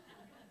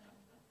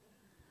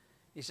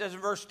 He says in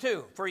verse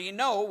 2, for you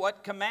know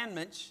what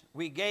commandments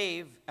we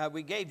gave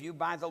you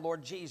by the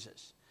Lord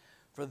Jesus.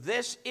 For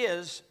this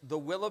is the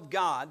will of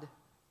God,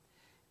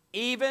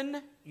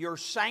 even your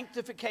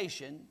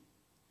sanctification,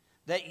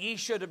 that ye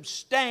should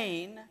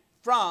abstain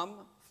from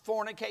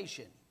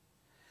fornication,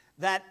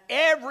 that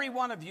every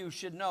one of you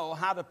should know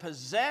how to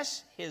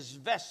possess his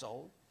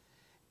vessel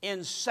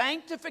in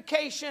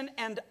sanctification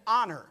and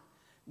honor,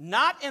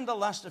 not in the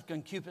lust of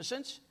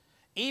concupiscence,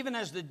 even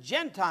as the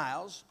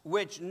Gentiles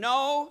which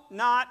know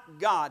not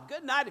God.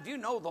 Good night. If you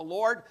know the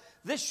Lord,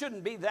 this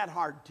shouldn't be that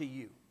hard to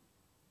you.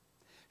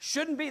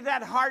 Shouldn't be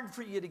that hard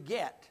for you to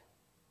get.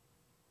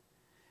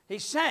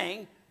 He's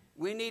saying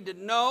we need to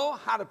know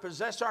how to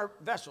possess our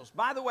vessels.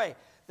 By the way,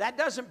 that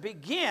doesn't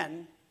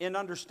begin in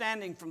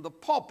understanding from the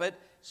pulpit.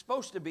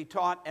 supposed to be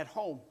taught at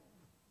home.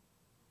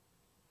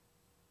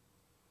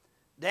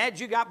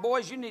 Dads, you got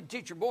boys, you need to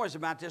teach your boys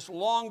about this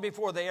long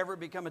before they ever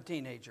become a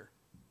teenager.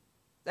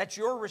 That's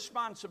your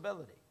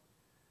responsibility.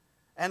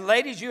 And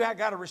ladies, you have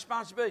got a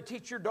responsibility to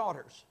teach your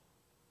daughters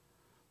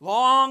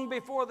long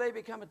before they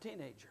become a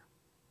teenager.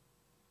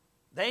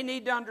 They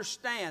need to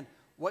understand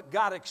what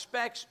God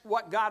expects,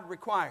 what God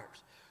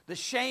requires. The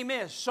shame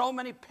is so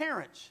many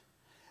parents,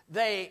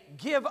 they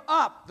give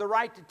up the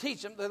right to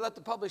teach them. They let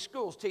the public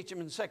schools teach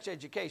them in sex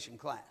education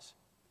class.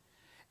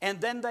 And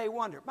then they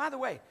wonder, by the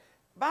way,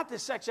 about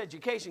this sex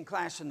education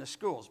class in the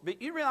schools.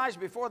 But you realize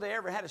before they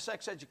ever had a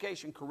sex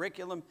education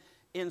curriculum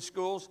in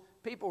schools,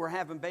 people were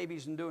having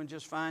babies and doing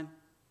just fine.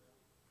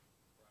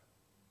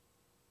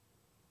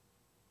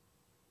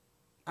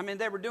 I mean,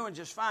 they were doing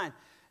just fine.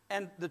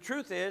 And the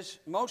truth is,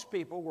 most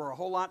people were a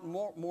whole lot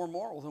more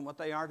moral than what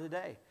they are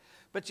today.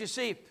 But you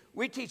see,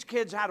 we teach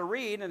kids how to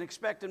read and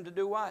expect them to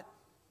do what?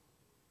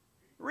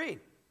 Read.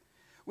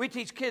 We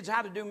teach kids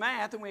how to do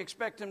math and we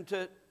expect them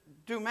to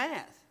do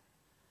math.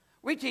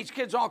 We teach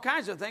kids all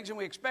kinds of things and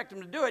we expect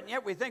them to do it, and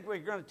yet we think we're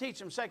going to teach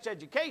them sex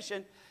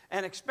education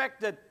and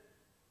expect that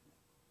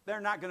they're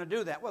not going to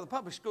do that. Well, the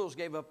public schools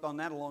gave up on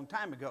that a long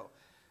time ago.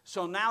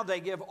 So now they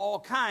give all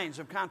kinds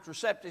of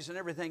contraceptives and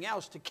everything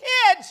else to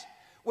kids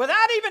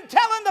without even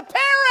telling the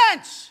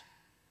parents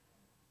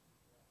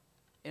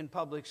in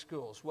public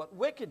schools. What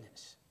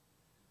wickedness.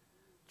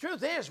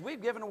 Truth is,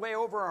 we've given away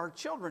over our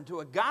children to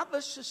a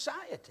godless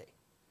society.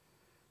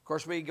 Of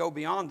course, we go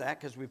beyond that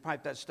because we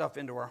pipe that stuff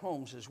into our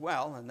homes as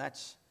well, and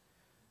that's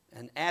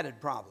an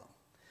added problem.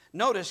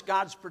 Notice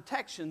God's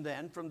protection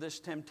then from this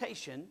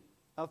temptation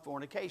of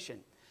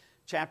fornication.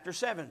 Chapter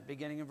 7,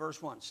 beginning in verse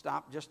 1.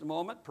 Stop just a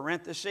moment.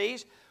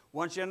 Parentheses.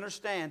 Once you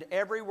understand,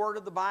 every word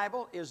of the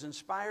Bible is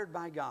inspired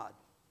by God.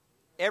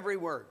 Every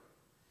word.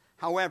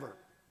 However,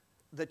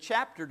 the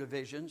chapter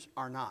divisions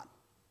are not.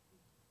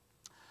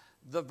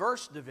 The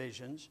verse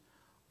divisions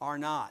are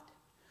not.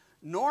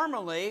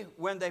 Normally,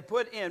 when they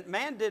put in,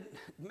 they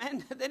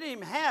didn't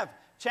even have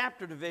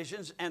chapter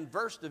divisions and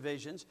verse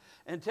divisions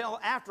until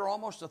after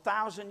almost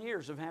 1,000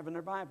 years of having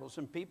their Bibles,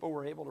 and people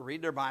were able to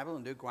read their Bible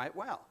and do quite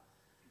well.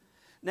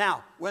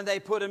 Now, when they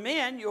put them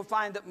in, you'll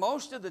find that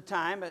most of the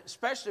time,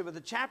 especially with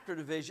the chapter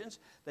divisions,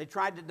 they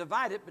tried to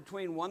divide it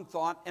between one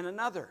thought and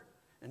another.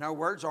 In other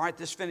words, all right,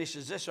 this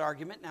finishes this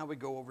argument, now we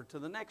go over to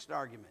the next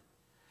argument.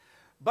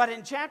 But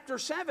in chapter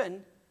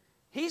 7,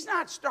 he's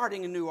not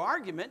starting a new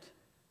argument.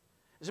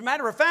 As a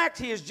matter of fact,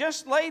 he has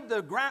just laid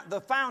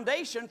the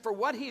foundation for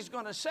what he's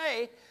going to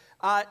say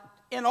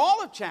in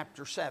all of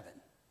chapter 7.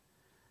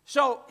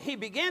 So he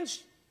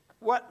begins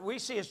what we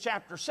see as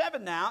chapter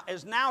 7 now,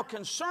 is now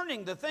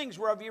concerning the things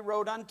whereof you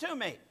wrote unto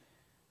me.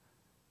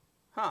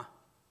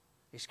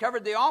 He's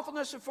covered the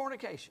awfulness of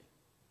fornication.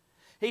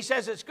 He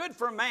says it's good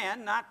for a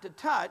man not to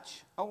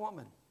touch a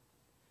woman.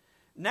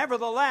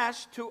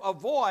 Nevertheless, to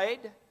avoid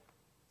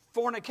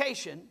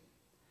fornication,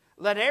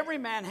 let every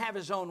man have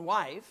his own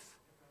wife,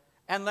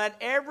 and let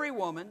every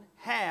woman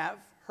have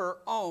her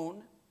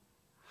own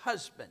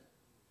husband.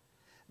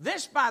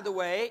 This, by the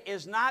way,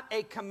 is not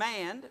a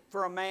command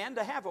for a man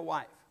to have a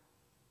wife.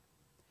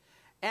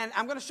 And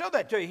I'm going to show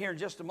that to you here in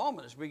just a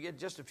moment as we get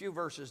just a few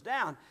verses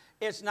down.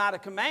 It's not a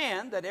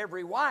command that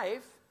every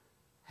wife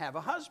have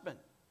a husband.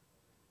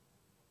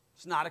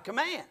 It's not a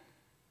command.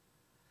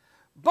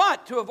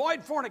 But to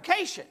avoid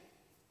fornication,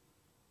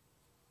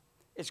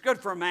 it's good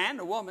for a man,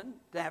 a woman,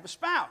 to have a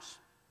spouse.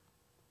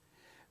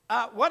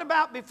 What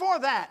about before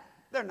that?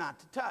 They're not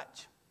to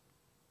touch.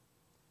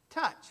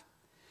 Touch.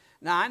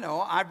 Now, I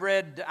know I've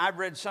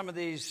read some of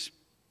these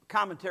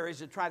commentaries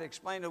that try to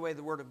explain away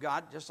the Word of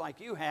God, just like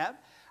you have.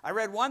 I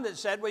read one that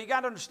said, well, you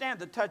got to understand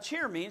that touch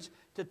here means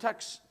to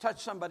touch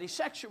somebody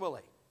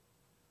sexually.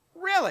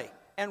 Really?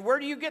 And where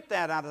do you get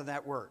that out of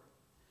that word?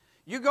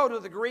 You go to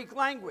the Greek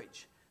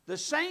language. The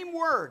same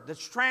word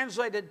that's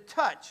translated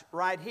touch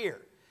right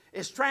here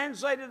is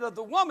translated of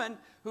the woman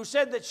who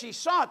said that she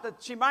sought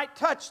that she might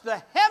touch the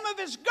hem of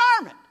his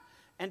garment,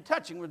 and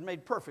touching was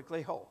made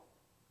perfectly whole.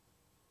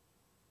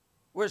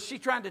 Was she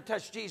trying to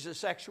touch Jesus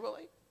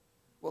sexually?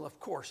 Well, of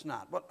course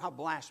not. How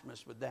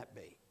blasphemous would that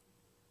be?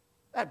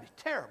 That'd be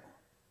terrible.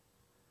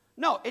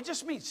 No, it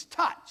just means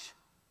touch.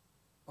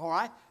 All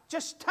right?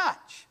 Just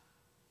touch.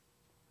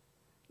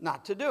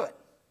 Not to do it.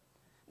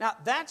 Now,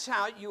 that's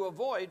how you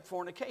avoid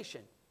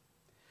fornication.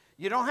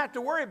 You don't have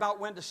to worry about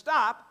when to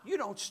stop. You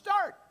don't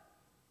start.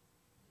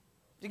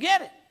 You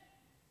get it?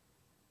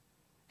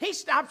 He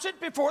stops it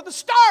before the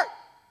start.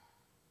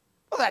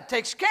 Well, that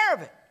takes care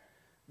of it.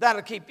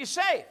 That'll keep you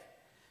safe.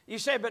 You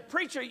say, but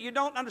preacher, you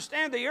don't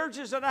understand the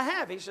urges that I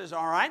have. He says,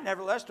 all right,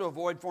 nevertheless, to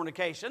avoid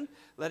fornication,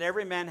 let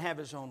every man have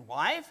his own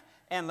wife,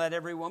 and let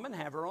every woman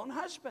have her own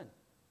husband.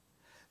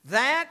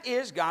 That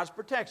is God's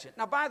protection.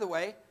 Now, by the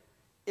way,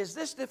 is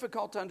this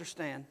difficult to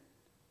understand?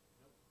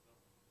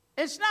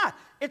 It's not.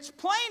 It's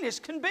plain as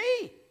can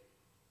be.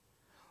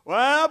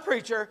 Well,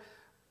 preacher,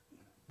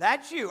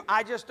 that's you.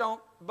 I just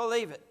don't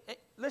believe it.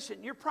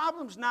 Listen, your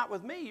problem's not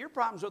with me. Your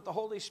problem's with the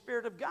Holy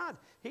Spirit of God.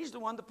 He's the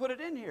one that put it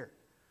in here.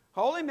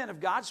 Holy men of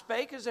God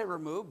spake as they were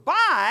moved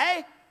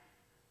by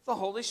the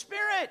Holy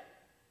Spirit.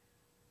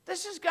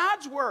 This is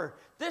God's word.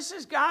 This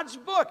is God's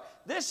book.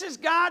 This is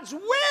God's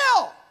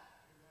will.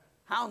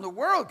 How in the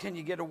world can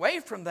you get away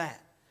from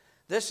that?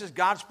 This is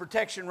God's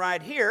protection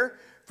right here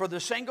for the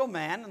single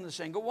man and the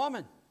single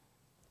woman.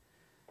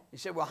 You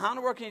say, well, how in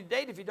the world can you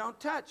date if you don't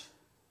touch?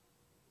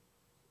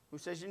 Who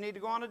says you need to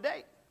go on a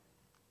date?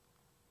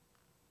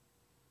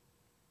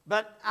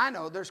 But I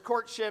know there's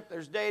courtship,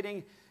 there's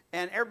dating,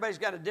 and everybody's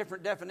got a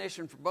different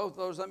definition for both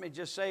those. Let me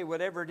just say,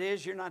 whatever it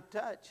is, you're not to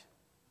touch.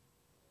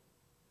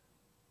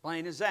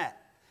 Plain as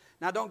that.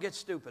 Now, don't get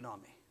stupid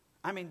on me.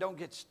 I mean, don't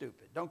get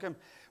stupid. Don't come.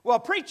 Well,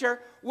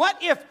 preacher, what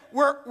if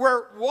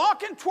we're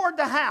walking toward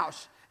the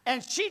house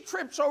and she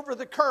trips over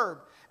the curb?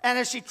 And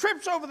as she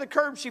trips over the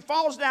curb, she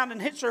falls down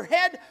and hits her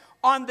head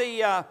on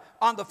the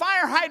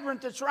fire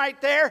hydrant that's right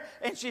there,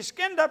 and she's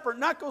skinned up her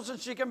knuckles and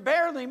she can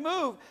barely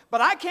move,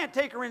 but I can't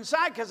take her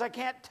inside because I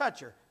can't touch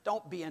her.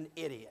 Don't be an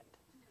idiot.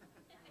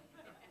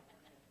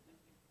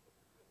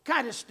 What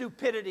kind of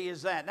stupidity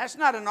is that? That's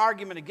not an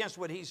argument against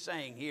what he's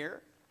saying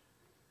here.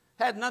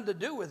 Had nothing to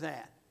do with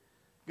that.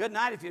 Good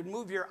night. If you'd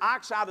move your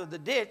ox out of the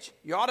ditch,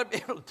 you ought to be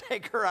able to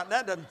take her out.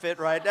 That doesn't fit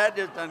right. That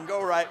just doesn't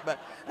go right. But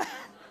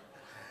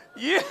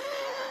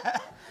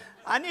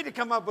I need to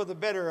come up with a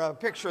better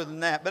picture than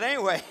that. But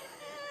anyway.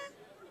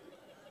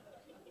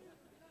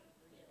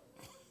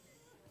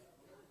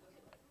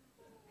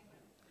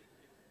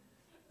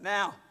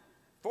 Now,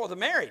 for the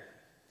married,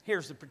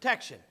 here's the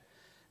protection.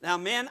 Now,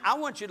 men, I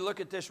want you to look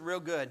at this real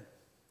good.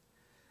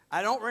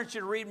 I don't want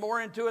you to read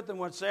more into it than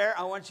what's there.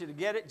 I want you to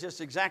get it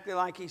just exactly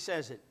like he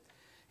says it.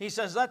 He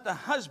says, let the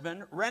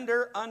husband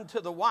render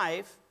unto the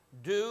wife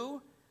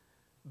due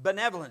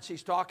benevolence.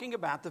 He's talking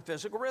about the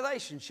physical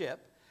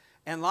relationship.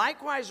 And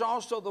likewise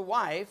also the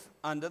wife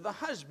unto the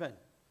husband.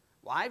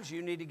 Wives,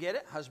 you need to get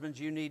it. Husbands,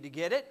 you need to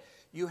get it.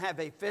 You have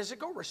a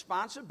physical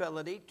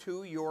responsibility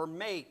to your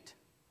mate.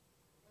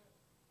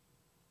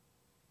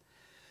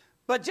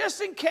 But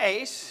just in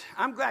case,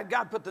 I'm glad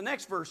God put the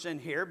next verse in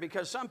here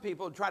because some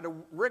people try to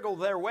wriggle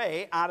their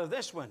way out of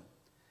this one.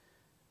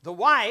 The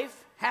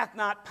wife hath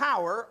not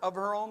power of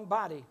her own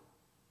body.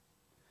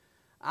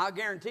 I'll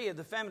guarantee you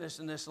the feminists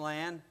in this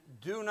land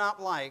do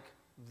not like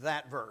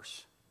that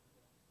verse.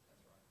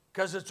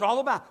 Because it's all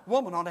about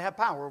woman ought to have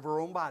power over her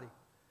own body.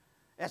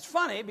 That's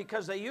funny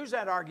because they use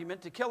that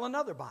argument to kill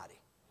another body.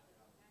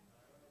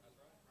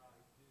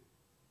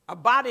 A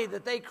body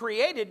that they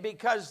created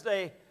because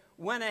they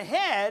went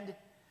ahead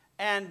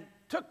and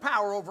took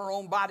power over her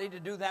own body to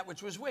do that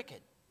which was wicked.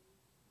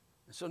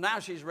 And so now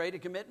she's ready to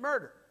commit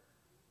murder,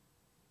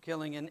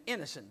 killing an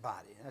innocent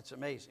body. That's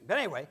amazing. But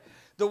anyway,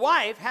 the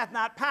wife hath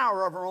not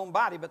power over her own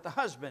body, but the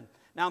husband.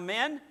 Now,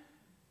 men,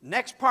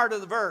 next part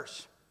of the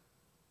verse.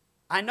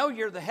 I know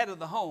you're the head of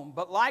the home,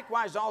 but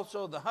likewise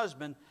also the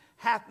husband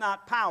hath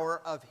not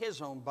power of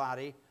his own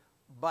body,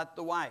 but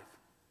the wife.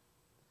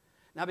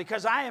 Now,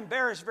 because I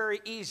embarrass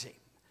very easy,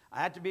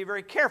 I have to be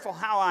very careful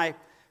how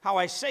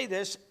I say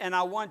this, and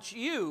I want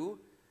you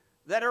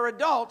that are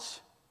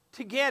adults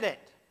to get it.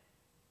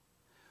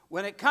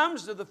 When it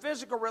comes to the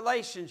physical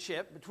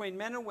relationship between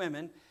men and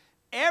women,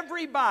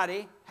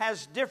 everybody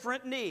has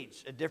different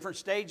needs at different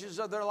stages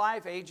of their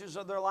life, ages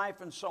of their life,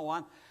 and so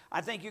on.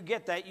 I think you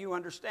get that, you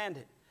understand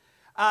it.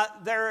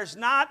 There is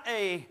not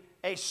a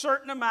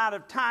certain amount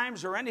of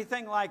times or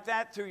anything like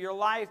that through your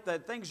life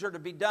that things are to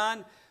be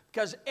done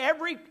because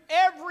every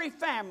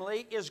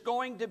family is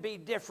going to be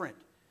different.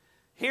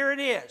 Here it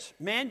is.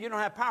 Men, you don't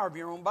have power of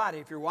your own body.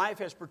 If your wife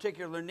has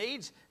particular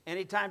needs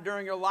anytime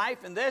during your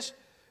life and this,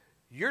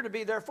 you're to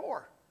be there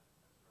for.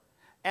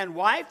 And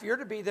wife, you're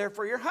to be there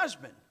for your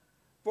husband,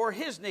 for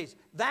his needs.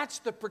 That's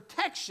the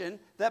protection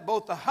that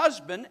both the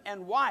husband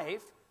and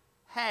wife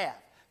have.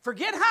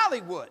 Forget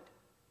Hollywood.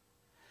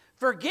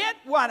 Forget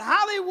what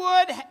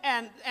Hollywood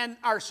and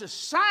our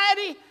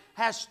society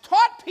has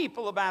taught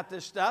people about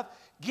this stuff.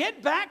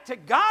 Get back to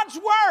God's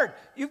Word.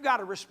 You've got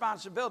a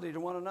responsibility to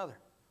one another.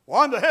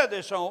 Well, I'm the head of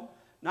this home.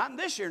 Not in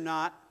this, you're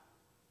not.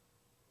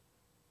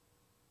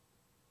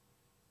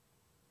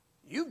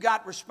 You've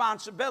got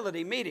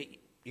responsibility. Meet it.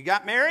 You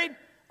got married?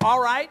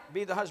 All right.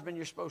 Be the husband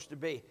you're supposed to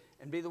be.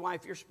 And be the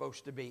wife you're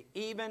supposed to be.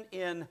 Even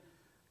in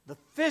the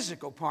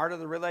physical part of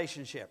the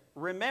relationship.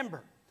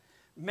 Remember,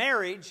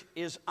 marriage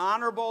is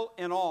honorable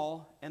in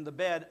all and the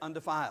bed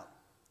undefiled.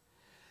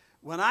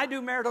 When I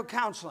do marital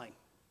counseling,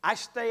 I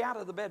stay out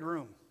of the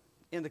bedroom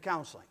in the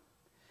counseling.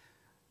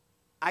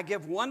 I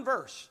give one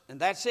verse, and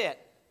that's it.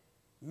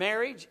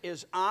 Marriage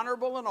is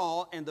honorable in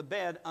all and the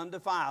bed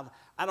undefiled.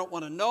 I don't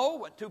want to know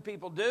what two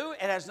people do.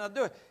 It has nothing to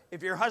do with it.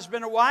 If you're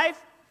husband or wife,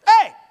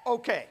 hey,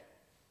 okay.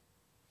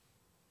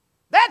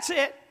 That's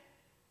it.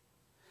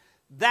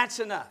 That's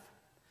enough.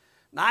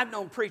 Now, I've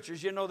known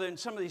preachers, you know, that in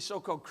some of these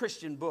so-called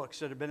Christian books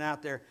that have been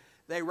out there,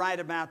 they write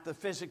about the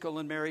physical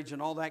in marriage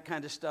and all that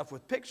kind of stuff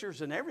with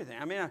pictures and everything.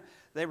 I mean,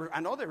 I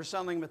know they were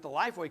selling them at the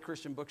Lifeway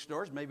Christian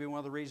bookstores, maybe one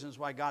of the reasons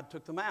why God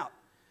took them out.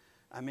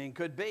 I mean,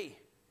 could be.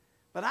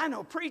 But I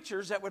know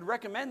preachers that would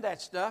recommend that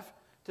stuff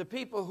to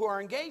people who are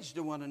engaged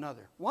to one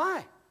another.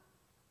 Why?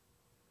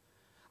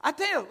 I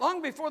tell you,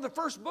 long before the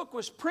first book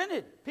was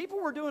printed,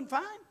 people were doing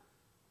fine.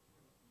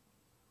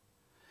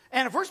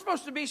 And if we're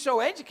supposed to be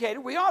so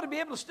educated, we ought to be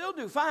able to still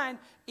do fine,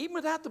 even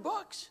without the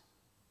books.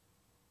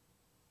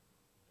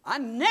 I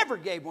never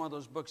gave one of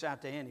those books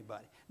out to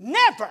anybody.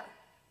 Never.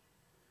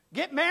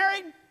 Get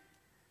married,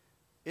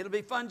 it'll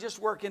be fun just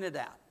working it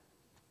out.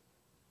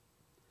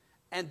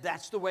 And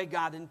that's the way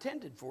God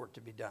intended for it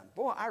to be done.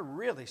 Boy, I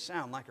really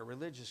sound like a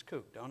religious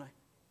kook, don't I?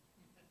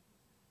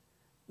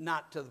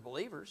 Not to the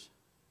believers.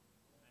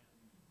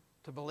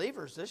 To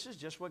believers, this is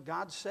just what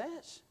God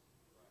says.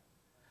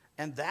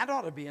 And that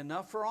ought to be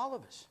enough for all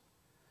of us.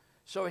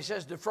 So he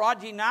says,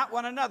 defraud ye not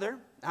one another.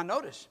 Now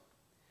notice,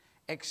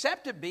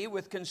 except it be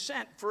with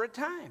consent for a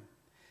time,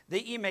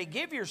 that ye may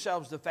give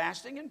yourselves to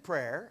fasting and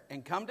prayer,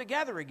 and come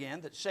together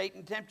again, that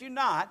Satan tempt you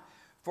not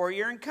for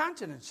your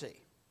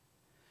incontinency.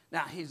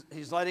 Now,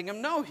 he's letting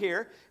them know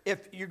here,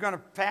 if you're going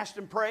to fast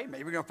and pray,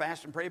 maybe you're going to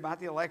fast and pray about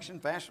the election,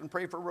 fast and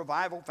pray for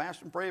revival,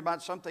 fast and pray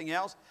about something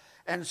else.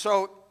 And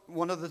so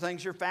one of the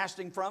things you're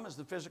fasting from is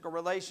the physical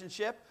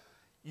relationship.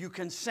 You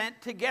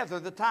consent together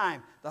the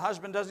time. The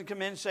husband doesn't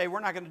come in and say, we're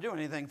not going to do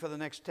anything for the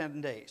next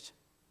 10 days.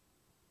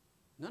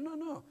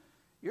 No.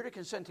 You're to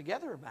consent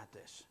together about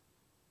this.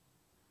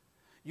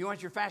 You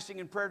want your fasting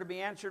and prayer to be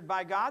answered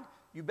by God?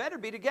 You better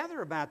be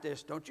together about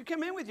this. Don't you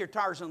come in with your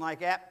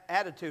Tarzan-like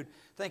attitude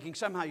thinking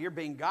somehow you're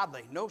being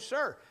godly. No,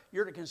 sir.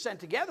 You're to consent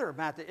together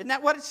about this. Isn't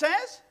that what it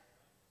says?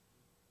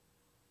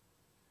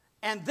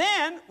 And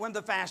then, when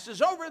the fast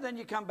is over, then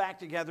you come back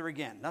together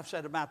again. Enough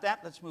said about that.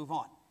 Let's move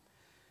on.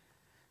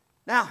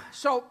 Now,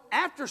 so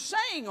after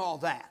saying all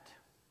that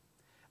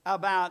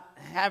about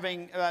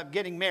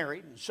getting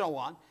married and so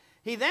on,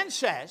 he then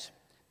says,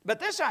 but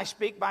this I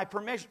speak by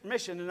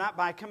permission and not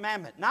by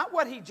commandment. Not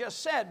what he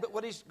just said, but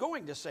what he's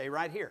going to say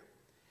right here.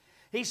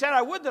 He said,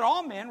 I would that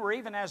all men were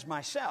even as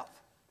myself.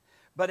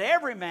 But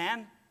every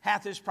man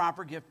hath his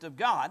proper gift of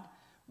God,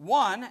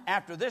 one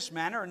after this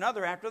manner,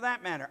 another after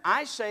that manner.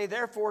 I say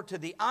therefore to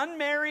the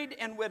unmarried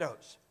and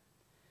widows,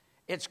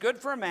 it's good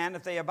for a man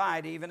if they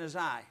abide even as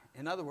I.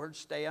 In other words,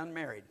 stay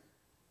unmarried.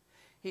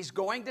 He's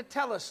going to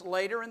tell us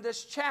later in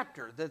this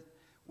chapter that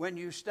when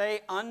you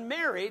stay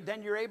unmarried,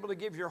 then you're able to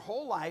give your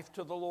whole life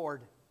to the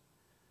Lord.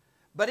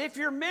 But if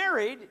you're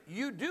married,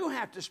 you do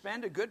have to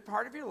spend a good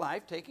part of your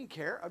life taking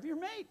care of your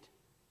mate.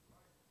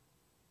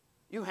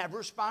 You have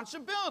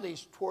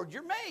responsibilities toward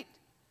your mate.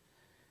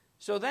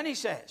 So then he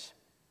says,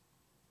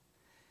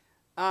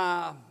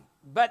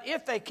 but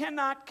if they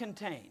cannot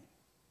contain,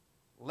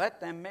 let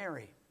them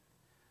marry.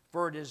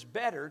 For it is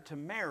better to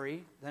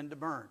marry than to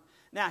burn.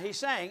 Now he's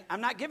saying,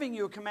 I'm not giving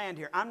you a command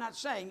here. I'm not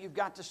saying you've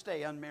got to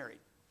stay unmarried.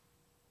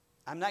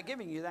 I'm not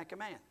giving you that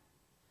command.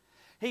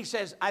 He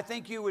says, I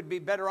think you would be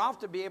better off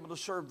to be able to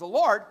serve the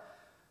Lord.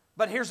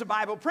 But here's a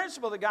Bible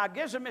principle that God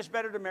gives him. It's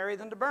better to marry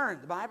than to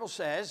burn. The Bible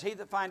says, he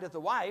that findeth a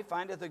wife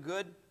findeth a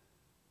good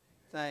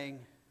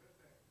thing.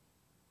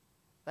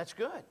 That's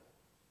good.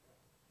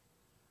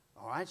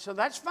 All right, so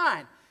that's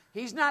fine.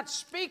 He's not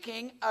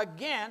speaking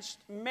against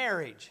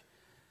marriage.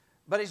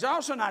 But he's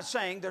also not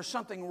saying there's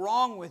something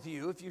wrong with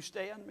you if you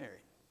stay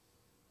unmarried.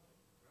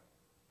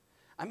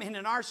 I mean,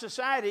 in our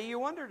society, you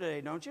wonder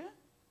today, don't you?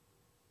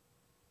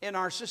 In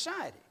our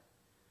society.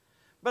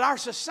 But our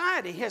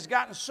society has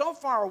gotten so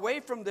far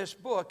away from this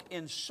book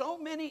in so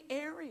many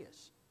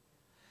areas.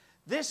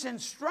 This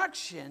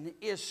instruction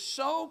is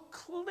so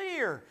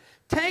clear.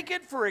 Take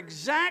it for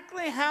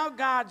exactly how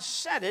God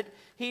said it.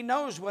 He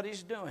knows what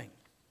he's doing.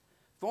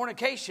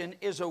 Fornication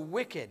is a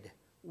wicked,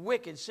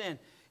 wicked sin.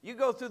 You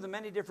go through the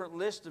many different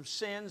lists of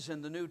sins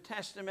in the New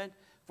Testament,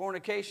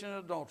 fornication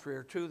and adultery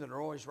are two that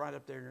are always right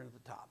up there near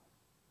the top.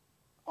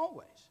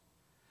 Always.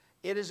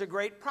 It is a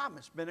great problem.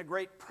 It's been a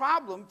great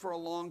problem for a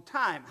long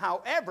time.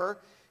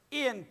 However,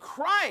 in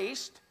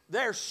Christ,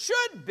 there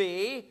should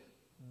be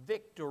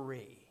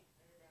victory.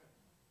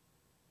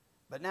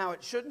 But now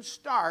it shouldn't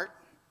start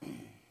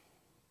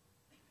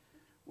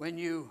when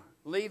you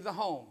leave the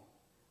home.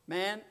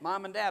 Man,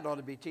 mom and dad ought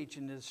to be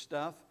teaching this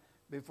stuff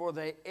before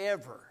they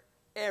ever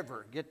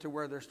get to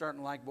where they're starting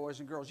to like boys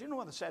and girls. You know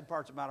one of the sad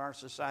parts about our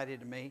society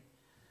to me?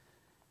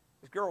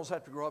 Is girls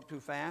have to grow up too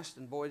fast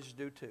and boys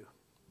do too.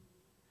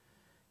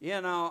 You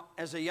know,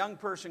 as a young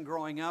person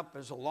growing up,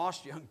 as a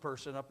lost young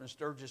person up in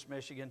Sturgis,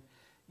 Michigan,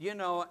 you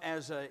know,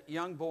 as a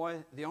young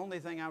boy, the only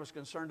thing I was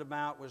concerned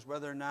about was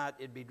whether or not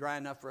it'd be dry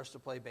enough for us to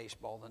play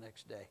baseball the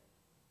next day.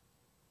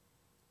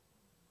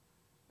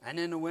 And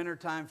in the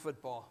wintertime,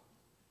 football.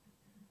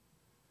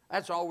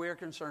 That's all we were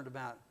concerned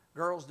about.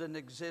 Girls didn't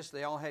exist.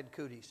 They all had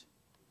cooties.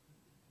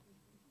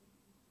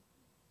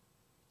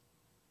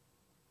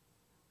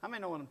 How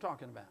many know what I'm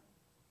talking about?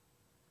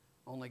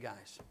 Only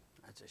guys.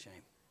 That's a shame.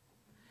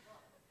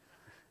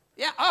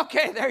 Yeah,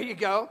 okay, there you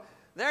go.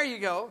 There you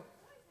go.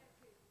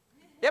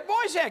 Yeah,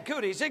 boys had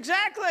cooties,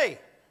 exactly.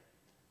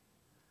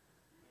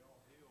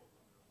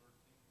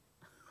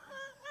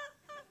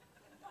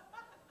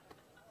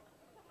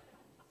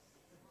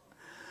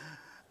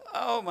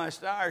 Oh, my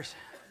stars.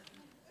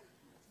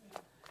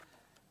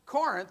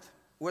 Corinth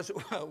was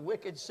a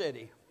wicked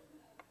city.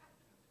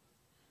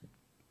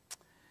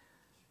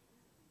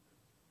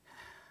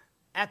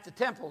 At the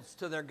temples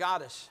to their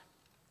goddess,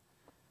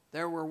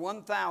 there were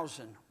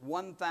 1,000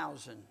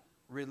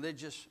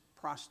 religious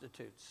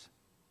prostitutes.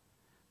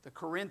 The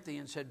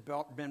Corinthians had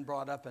been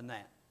brought up in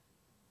that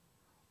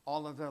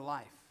all of their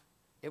life.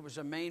 It was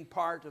a main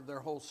part of their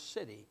whole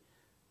city,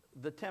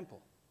 the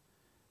temple.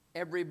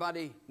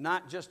 Everybody,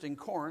 not just in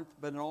Corinth,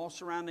 but in all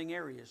surrounding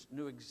areas,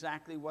 knew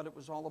exactly what it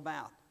was all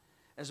about.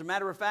 As a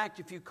matter of fact,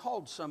 if you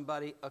called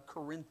somebody a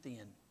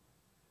Corinthian,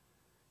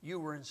 you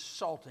were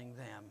insulting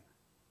them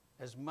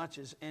as much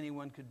as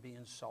anyone could be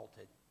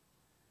insulted.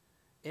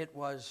 It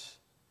was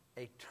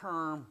a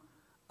term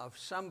of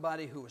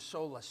somebody who was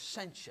so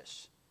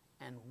licentious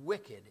and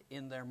wicked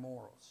in their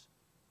morals.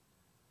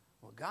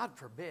 Well, God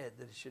forbid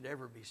that it should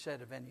ever be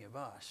said of any of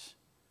us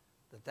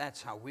that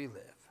that's how we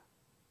live.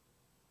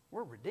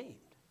 We're redeemed.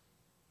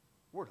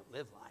 We're to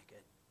live like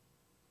it.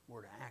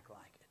 We're to act like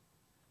it.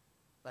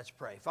 Let's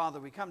pray. Father,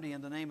 we come to you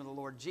in the name of the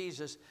Lord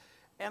Jesus.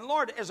 And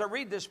Lord, as I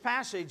read this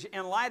passage,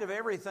 in light of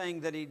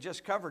everything that he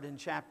just covered in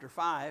chapter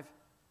 5,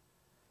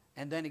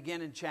 and then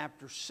again in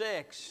chapter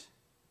 6,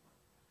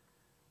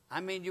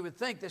 I mean, you would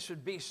think this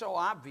would be so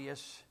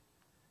obvious,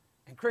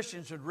 and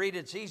Christians would read it.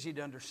 It's easy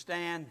to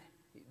understand.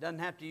 He doesn't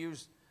have to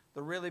use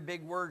the really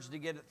big words to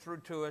get it through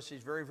to us.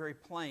 He's very, very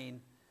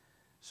plain.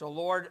 So,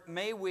 Lord,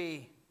 may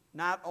we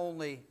not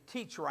only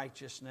teach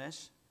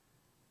righteousness,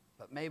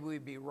 but may we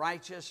be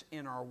righteous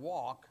in our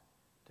walk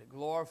to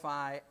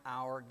glorify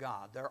our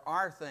God. There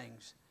are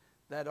things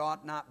that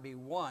ought not be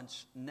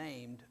once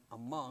named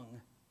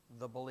among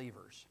the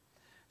believers.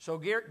 So,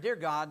 dear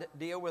God,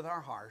 deal with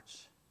our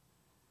hearts.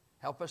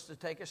 Help us to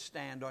take a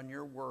stand on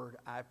your word,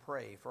 I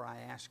pray, for I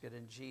ask it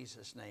in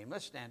Jesus' name.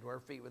 Let's stand to our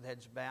feet with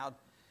heads bowed.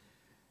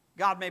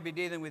 God may be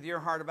dealing with your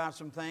heart about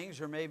some things,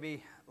 or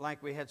maybe,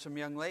 like we had some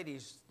young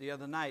ladies the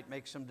other night,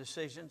 make some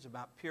decisions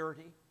about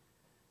purity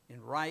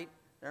and right.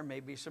 There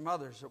may be some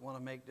others that want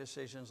to make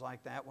decisions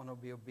like that, want to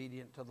be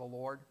obedient to the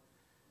Lord.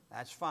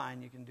 That's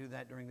fine. You can do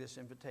that during this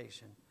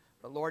invitation.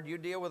 But, Lord, you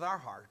deal with our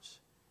hearts,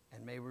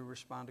 and may we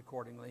respond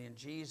accordingly. In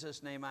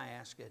Jesus' name I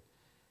ask it.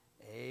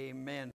 Amen.